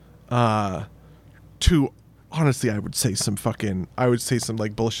losing to. Honestly, I would say some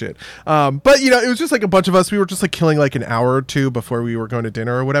like bullshit. But it was just like a bunch of us. We were just like killing like an hour or two before we were going to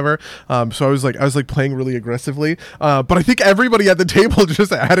dinner or whatever. So I was like playing really aggressively. But I think everybody at the table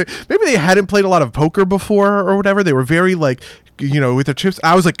just had it. Maybe they hadn't played a lot of poker before or whatever. They were very like, with their chips.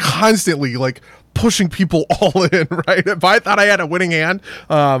 I was like constantly like pushing people all in, right? If I thought I had a winning hand,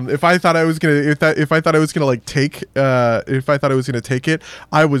 if I thought I was gonna take it,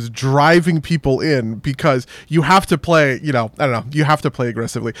 I was driving people in, because you have to play, I don't know, you have to play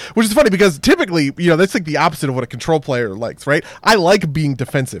aggressively, which is funny because typically, that's like the opposite of what a control player likes, right? I like being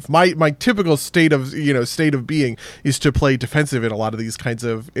defensive. My typical state of being is to play defensive in a lot of these kinds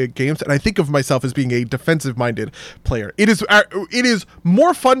of games, and I think of myself as being a defensive minded player. It is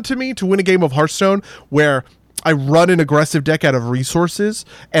more fun to me to win a game of Hearthstone where I run an aggressive deck out of resources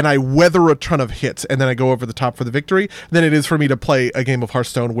and I weather a ton of hits and then I go over the top for the victory, than it is for me to play a game of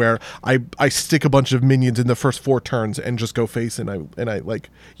Hearthstone where I stick a bunch of minions in the first 4 turns and just go face and I like,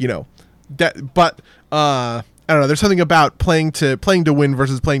 that. But I don't know, there's something about playing to win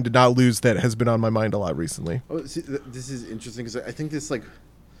versus playing to not lose that has been on my mind a lot recently. Oh, see, this is interesting because I think this, like,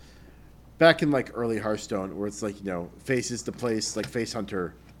 back in like early Hearthstone, where it's like, face is the place, like face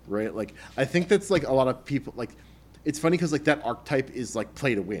hunter, right? Like, I think that's like a lot of people, like, it's funny because like that archetype is like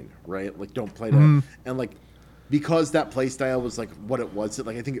play to win, right? Like, don't play to, and like, because that play style was like what it was,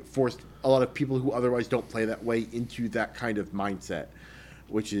 like, I think it forced a lot of people who otherwise don't play that way into that kind of mindset,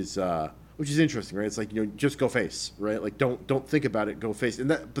 which is interesting, right? It's like, just go face, right? Like, don't think about it, go face,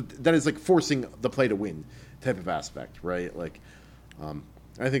 but that is like forcing the play to win type of aspect, right? Like,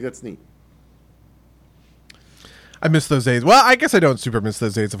 I think that's neat. I miss those days. Well, I guess I don't super miss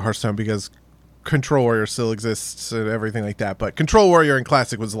those days of Hearthstone because Control Warrior still exists and everything like that. But Control Warrior in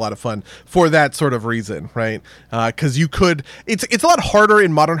Classic was a lot of fun for that sort of reason, right? Because you could... It's a lot harder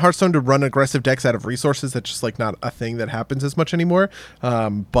in Modern Hearthstone to run aggressive decks out of resources. That's just like not a thing that happens as much anymore.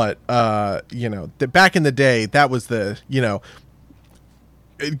 But back in the day, that was the,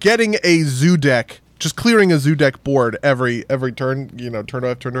 getting a zoo deck... Just clearing a zoo deck board every turn, turn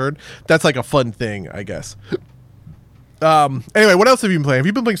after turn. That's like a fun thing, I guess. Anyway, what else have you been playing? Have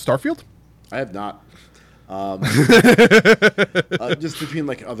you been playing Starfield? I have not. Just between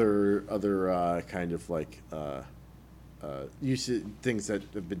like other kind of like usage things that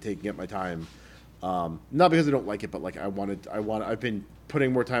have been taking up my time. Not because I don't like it, but like I've been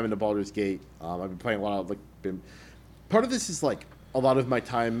putting more time into Baldur's Gate. I've been playing a lot of part of this is like a lot of my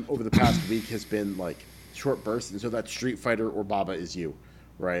time over the past week has been like short bursts, and so that Street Fighter or Baba is you,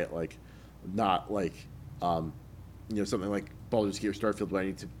 right? Like, not like something like Baldur's Gate or Starfield where I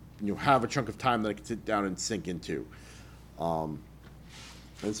need to have a chunk of time that I can sit down and sink into, and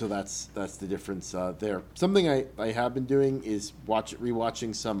so that's the difference there. Something I have been doing is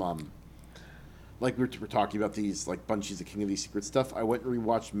rewatching some like we're talking about these like Bungie's The King of These Secret stuff. I went and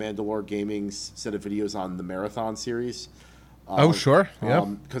rewatched Mandalore Gaming's set of videos on the Marathon series. Sure, yeah.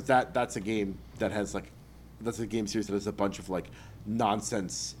 Because that's a game that has that's a game series that has a bunch of like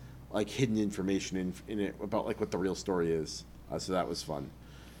nonsense, like hidden information in it about like what the real story is. So that was fun.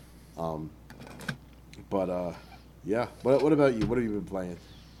 Yeah. What about you? What have you been playing?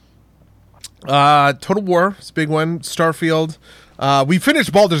 Total War is a big one. Starfield. We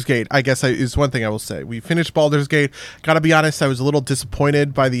finished Baldur's Gate, I guess is one thing I will say. We finished Baldur's Gate. Gotta be honest, I was a little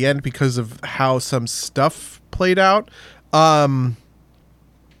disappointed by the end because of how some stuff played out. Are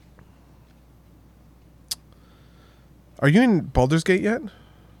you in Baldur's Gate yet?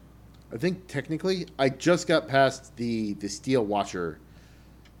 I think technically I just got past the Steel Watcher,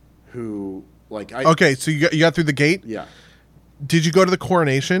 who Okay, so you got through the gate? Yeah. Did you go to the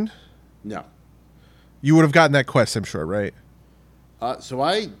coronation? No. You would have gotten that quest, I'm sure, right? So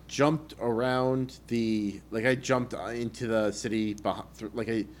I jumped around I jumped into the city,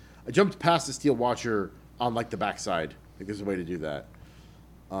 I jumped past the Steel Watcher on the backside. I think there's a way to do that.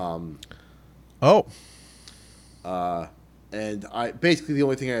 And I basically the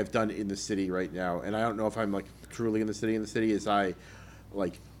only thing I have done in the city right now, and I don't know if I'm truly in the city is I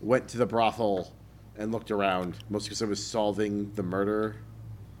went to the brothel and looked around, mostly because I was solving the murder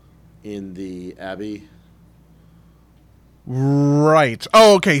in the Abbey. Right.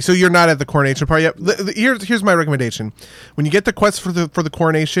 Oh, okay. So you're not at the coronation part yet. Here's my recommendation: when you get the quest for the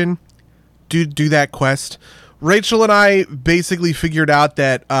coronation, do that quest. Rachel and I basically figured out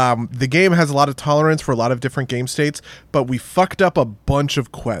that the game has a lot of tolerance for a lot of different game states, but we fucked up a bunch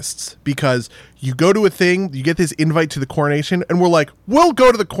of quests because you go to a thing, you get this invite to the coronation, and we're like, we'll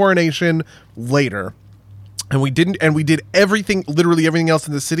go to the coronation later. And we didn't, and we did everything, literally everything else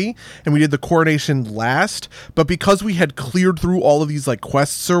in the city, and we did the coronation last. But because we had cleared through all of these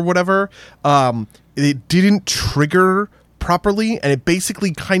quests or whatever, it didn't trigger properly, and it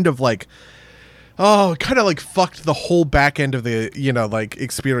basically kind of kind of like fucked the whole back end of the, like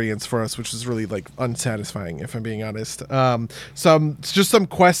experience for us, which is really like unsatisfying, if I'm being honest. Some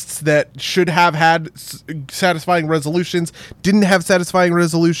quests that should have had satisfying resolutions didn't have satisfying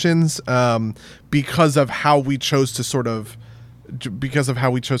resolutions, because of how we chose to sort of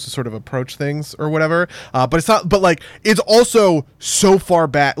approach things or whatever. But it's not, but like, it's also so far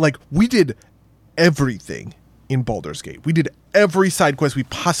back. Like, we did everything in Baldur's Gate. We did every side quest we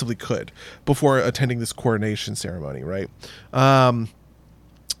possibly could before attending this coronation ceremony, right? So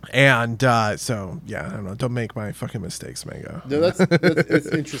yeah, I don't know. Don't make my fucking mistakes, Mango. No, that's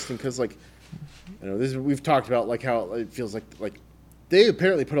interesting because, like, we've talked about like how it feels like they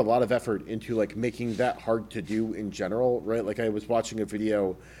apparently put a lot of effort into like making that hard to do in general, right? Like, I was watching a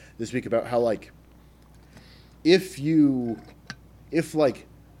video this week about how like if like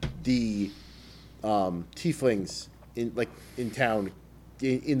the tieflings in town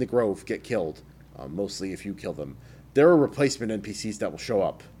in the Grove get killed, mostly if you kill them, there are replacement NPCs that will show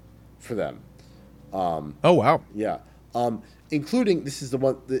up for them. Oh wow. Yeah. Including, this is the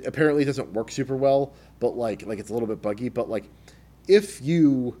one that apparently doesn't work super well, but like it's a little bit buggy, but like if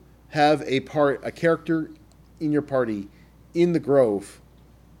you have a character in your party in the Grove,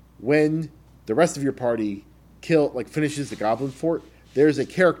 when the rest of your party finishes the Goblin Fort, there's a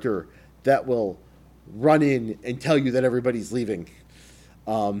character that will run in and tell you that everybody's leaving,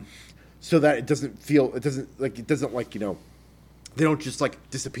 so that it doesn't they don't just like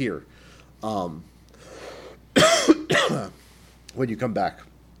disappear when you come back,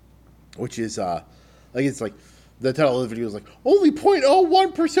 which is it's like the title of the video is like, only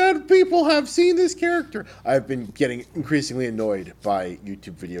 0.01% of people have seen this character. I've been getting increasingly annoyed by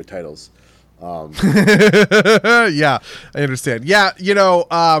YouTube video titles. Yeah, I understand. Yeah,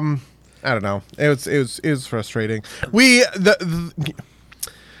 I don't know. It was frustrating.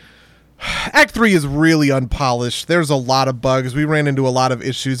 Act 3 is really unpolished. There's a lot of bugs. We ran into a lot of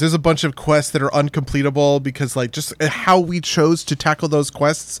issues. There's a bunch of quests that are uncompletable because like just how we chose to tackle those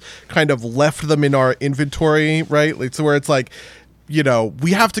quests kind of left them in our inventory, right? Like, so where it's like,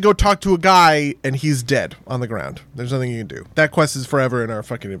 we have to go talk to a guy and he's dead on the ground. There's nothing you can do. That quest is forever in our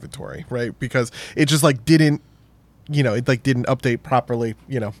fucking inventory, right? Because it just like didn't update properly.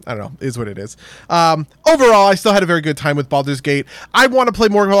 I don't know, is what it is. Overall, I still had a very good time with Baldur's Gate. I want to play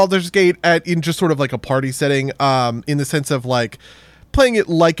more Baldur's Gate in just sort of like a party setting, in the sense of like playing it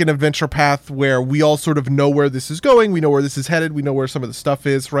like an adventure path where we all sort of know where this is going. We know where this is headed. We know where some of the stuff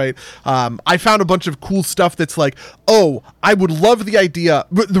is, right? I found a bunch of cool stuff that's like, oh, I would love the idea.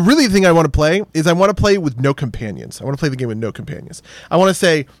 But the really thing I want to play is I want to play with no companions. I want to play the game with no companions. I want to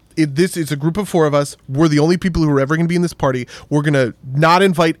say, this is a group of 4 of us. We're the only people who are ever going to be in this party. We're going to not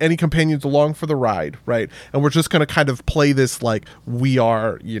invite any companions along for the ride, right? And we're just going to kind of play this like we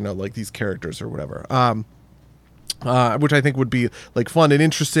are, like these characters or whatever. Which I think would be like fun and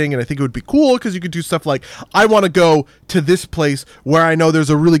interesting, and I think it would be cool because you could do stuff like, I want to go to this place where I know there's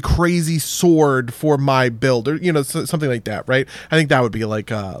a really crazy sword for my build, or something like that, right? I think that would be like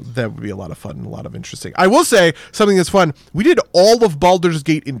that would be a lot of fun and a lot of interesting. I will say something that's fun. We did all of Baldur's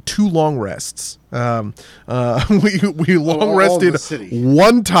Gate in 2 long rests. We long rested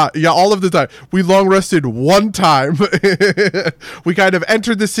one time. Yeah, all of the time. We long rested one time. We kind of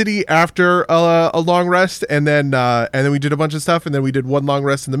entered the city after a long rest, and then we did a bunch of stuff, and then we did one long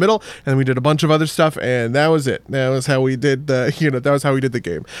rest in the middle, and then we did a bunch of other stuff, and that was it. That was how we did that was how we did the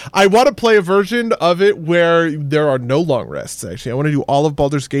game. I want to play a version of it where there are no long rests. Actually, I want to do all of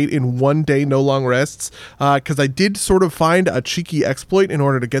Baldur's Gate in one day, no long rests, because I did sort of find a cheeky exploit in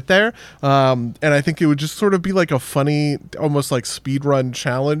order to get there. And I think it would just sort of be like a funny, almost like speedrun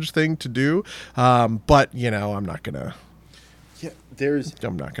challenge thing to do. But, I'm not going to. Yeah,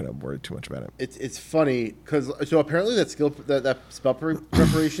 I'm not going to worry too much about it. It's funny because so apparently that spell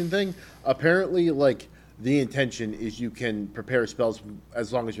preparation thing, apparently like the intention is you can prepare spells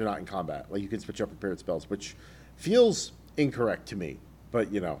as long as you're not in combat. Like you can switch up prepared spells, which feels incorrect to me. But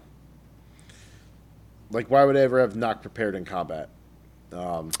like why would I ever have not prepared in combat?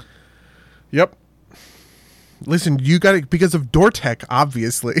 Yep. Listen, you got it because of door tech.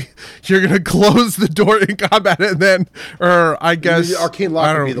 Obviously, you're gonna close the door in combat, and then, or I guess the arcane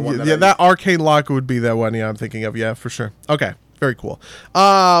lock would be the one. That arcane lock would be that one. Yeah, I'm thinking of. Yeah, for sure. Okay, very cool.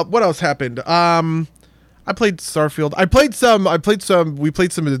 What else happened? I played Starfield. We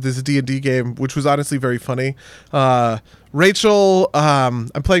played some of this D&D game, which was honestly very funny. Rachel, I'm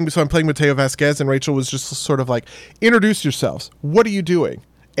playing Mateo Vasquez, and Rachel was just sort of like, introduce yourselves. What are you doing?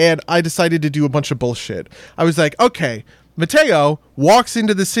 And I decided to do a bunch of bullshit. I was like, okay, Mateo walks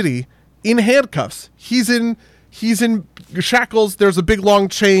into the city in handcuffs. He's in he's in shackles. There's a big long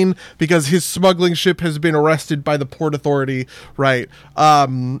chain because his smuggling ship has been arrested by the port authority, right?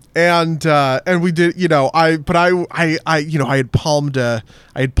 And we did, I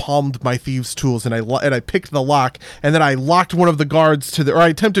had palmed my thieves' tools, and I picked the lock, and then I locked one of the guards I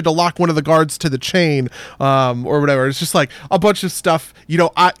attempted to lock one of the guards to the chain, or whatever. It's just like a bunch of stuff.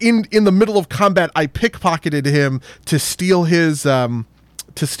 In the middle of combat, I pickpocketed him to steal his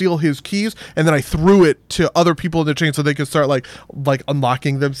keys, and then I threw it to other people in the chain so they could start like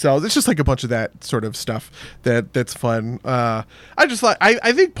unlocking themselves. It's just like a bunch of that sort of stuff that's fun. I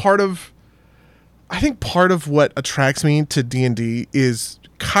think part of what attracts me to D&D is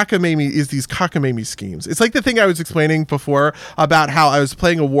these cockamamie schemes. It's like the thing I was explaining before about how I was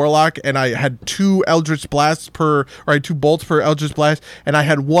playing a warlock and I had two bolts per eldritch blast, and I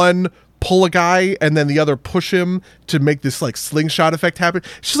had one pull a guy and then the other push him to make this like slingshot effect happen.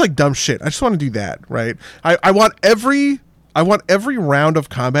 It's just like dumb shit. I just want to do that, right? I want every round of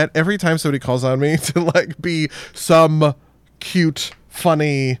combat, every time somebody calls on me, to like be some cute,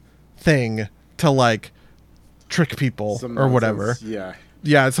 funny thing to like trick people or whatever.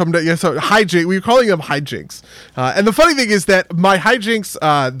 Yeah, so hijink. We were calling them hijinks, and the funny thing is that my hijinks,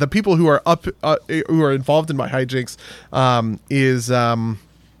 the people who are who are involved in my hijinks, is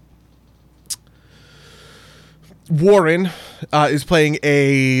Warren is playing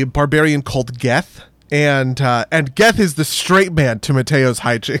a barbarian called Geth, and Geth is the straight man to Mateo's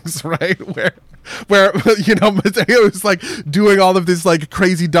hijinks, right? Where Mateo is like doing all of this like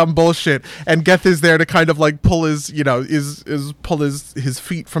crazy dumb bullshit, and Geth is there to kind of like pull his pull his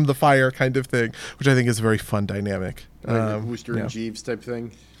feet from the fire kind of thing, which I think is a very fun dynamic. Like Wooster and Jeeves type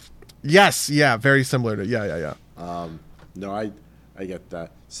thing. Yes, yeah, very similar to yeah. No, I get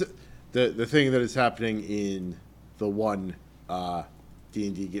that. So the thing that is happening in the one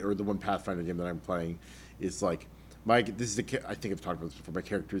D&D or the one Pathfinder game that I'm playing is like I think I've talked about this before. My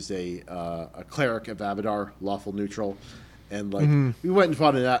character is a cleric of Abadar, lawful neutral, and like we went and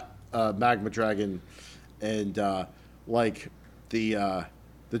fought a magma dragon, and like the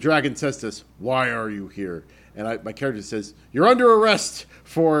dragon says to us, "Why are you here?" And my character says, "You're under arrest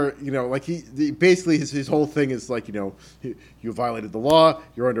for," like basically his whole thing is like, you violated the law,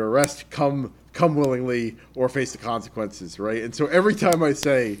 you're under arrest, come willingly or face the consequences, right? And so every time I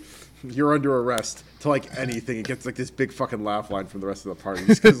say you're under arrest to like anything, it gets like this big fucking laugh line from the rest of the party.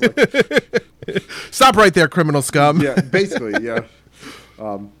 Just 'cause, like, stop right there, criminal scum. Yeah, basically, yeah.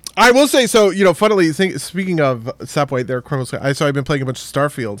 I will say, so, funnily, speaking of stop right there, criminal scum, I've been playing a bunch of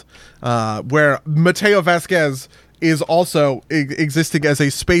Starfield, where Mateo Vasquez is also existing as a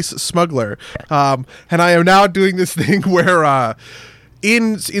space smuggler. And I am now doing this thing where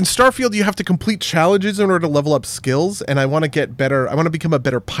in Starfield, you have to complete challenges in order to level up skills, and I want to get better. I want to become a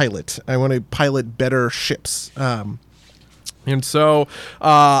better pilot. I want to pilot better ships. And so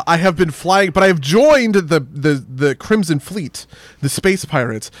I have been flying, but I have joined the Crimson Fleet, the space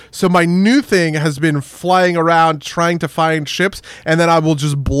pirates. So my new thing has been flying around trying to find ships, and then I will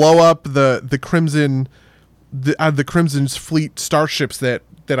just blow up the Crimson Crimson's Fleet starships that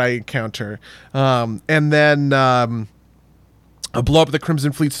I encounter, and then. I'll blow up the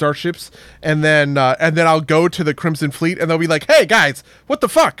Crimson Fleet starships, and then I'll go to the Crimson Fleet, and they'll be like, "Hey guys, what the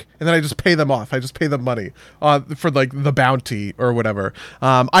fuck?" And then I just pay them off. I just pay them money for like the bounty or whatever.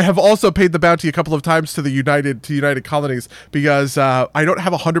 I have also paid the bounty a couple of times to the United Colonies because I don't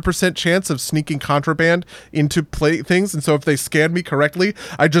have 100% chance of sneaking contraband into things, and so if they scan me correctly,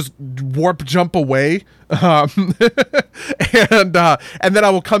 I just warp jump away. And then I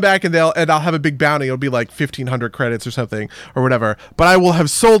will come back and I'll have a big bounty. It'll be like 1,500 credits or something or whatever. But I will have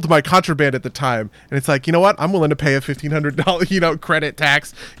sold my contraband at the time, and it's like, you know what? I'm willing to pay a $1,500 credit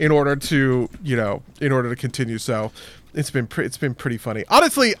tax in order to continue. So it's been pretty funny.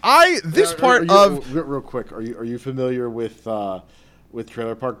 Honestly, real quick. Are you familiar with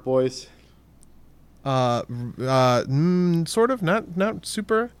Trailer Park Boys? Sort of, not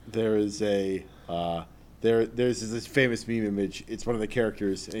super. There is there's this famous meme image. It's one of the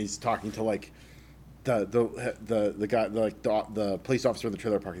characters, and he's talking to like the guy, like the police officer in the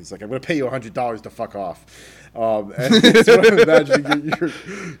trailer park. He's like, "I'm going to pay you $100 to fuck off." And it's what I'm imagining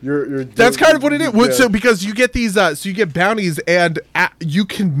you're that's kind of what it is. Yeah. So because you get these, so you get bounties, and you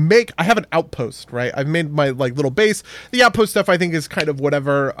can make. I have an outpost, right? I've made my like little base. The outpost stuff I think is kind of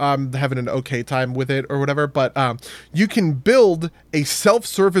whatever. I'm having an okay time with it or whatever. But you can build a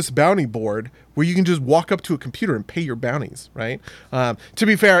self-service bounty board where you can just walk up to a computer and pay your bounties, right? To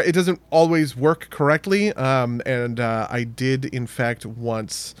be fair, it doesn't always work correctly, and I did in fact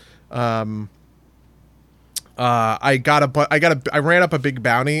once. I ran up a big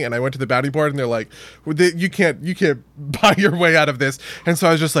bounty, and I went to the bounty board, and they're like, you can't buy your way out of this. And so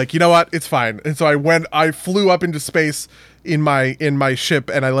I was just like, you know what, it's fine. And so I flew up into space in my ship,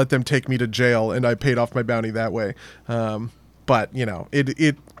 and I let them take me to jail, and I paid off my bounty that way. But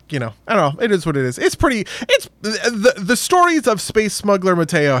it I don't know. It is what it is. It's the stories of Space Smuggler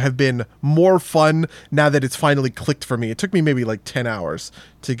Mateo have been more fun now that it's finally clicked for me. It took me maybe like 10 hours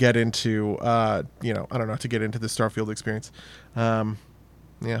to get into, I don't know, to get into the Starfield experience.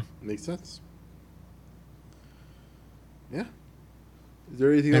 Yeah. Makes sense. Yeah. Is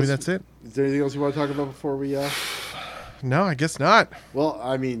there anything maybe else? That's it. Is there anything else you want to talk about before we, No, I guess not. Well,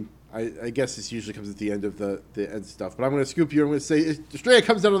 I mean, I guess this usually comes at the end of the end stuff, but I'm going to scoop you. I'm going to say Australia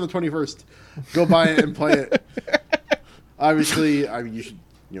comes out on the 21st. Go buy it and play it. Obviously, I mean, you should.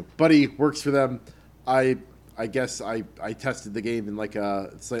 Buddy works for them. I guess I tested the game in like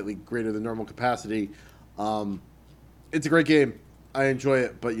a slightly greater than normal capacity. It's a great game. I enjoy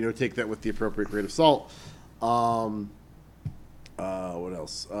it, but take that with the appropriate grain of salt. What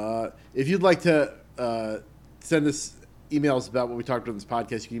else? If you'd like to send us emails about what we talked about in this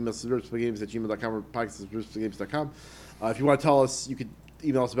podcast, you can email us at subversivegames@gmail.com or podcast@subversivegames.com. If you want to tell us, you could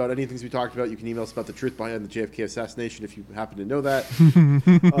email us about any things we talked about. You can email us about the truth behind the JFK assassination if you happen to know that.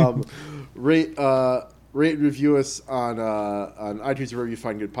 Rate and review us on iTunes or wherever you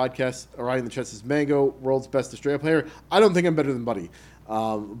find good podcasts. Orion in the chat says, Mango, world's best Australia player. I don't think I'm better than Buddy.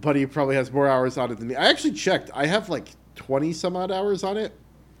 Buddy probably has more hours on it than me. I actually checked. I have like 20 some odd hours on it.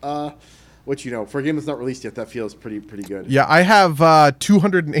 Which, for a game that's not released yet, that feels pretty good. Yeah, I have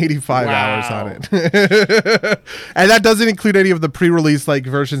 285 hours on it. And that doesn't include any of the pre-release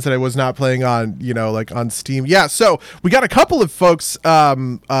versions that I was not playing on, on Steam. Yeah, so we got a couple of folks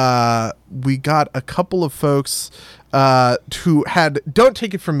who had, don't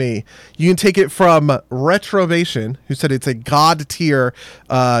take it from me, you can take it from Retrovation, who said it's a god tier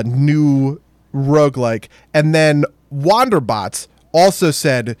new roguelike, and then Wanderbots also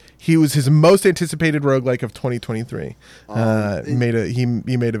said he was his most anticipated roguelike of 2023. He made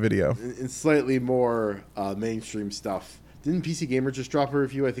a video. In slightly more mainstream stuff. Didn't PC Gamer just drop a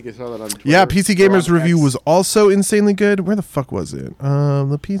review? I think I saw that on Twitter. Yeah, PC Gamer's review was also insanely good. Where the fuck was it?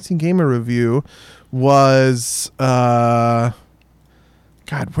 The PC Gamer review was God,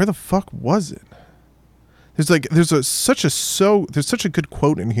 where the fuck was it? There's such a good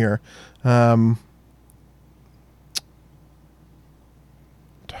quote in here.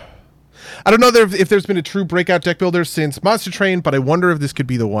 I don't know if there's been a true breakout deck builder since Monster Train, but I wonder if this could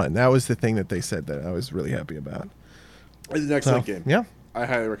be the one. That was the thing that they said that I was really happy about. It's an excellent game. Yeah. I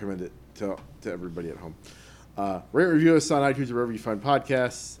highly recommend it to everybody at home. Rate and review us on iTunes or wherever you find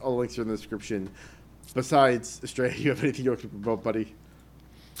podcasts. All the links are in the description. Besides Australia, you have anything you want to promote, buddy?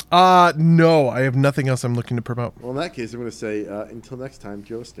 No, I have nothing else I'm looking to promote. Well, in that case, I'm going to say until next time,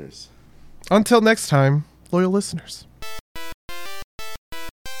 dear listeners. Until next time, loyal listeners.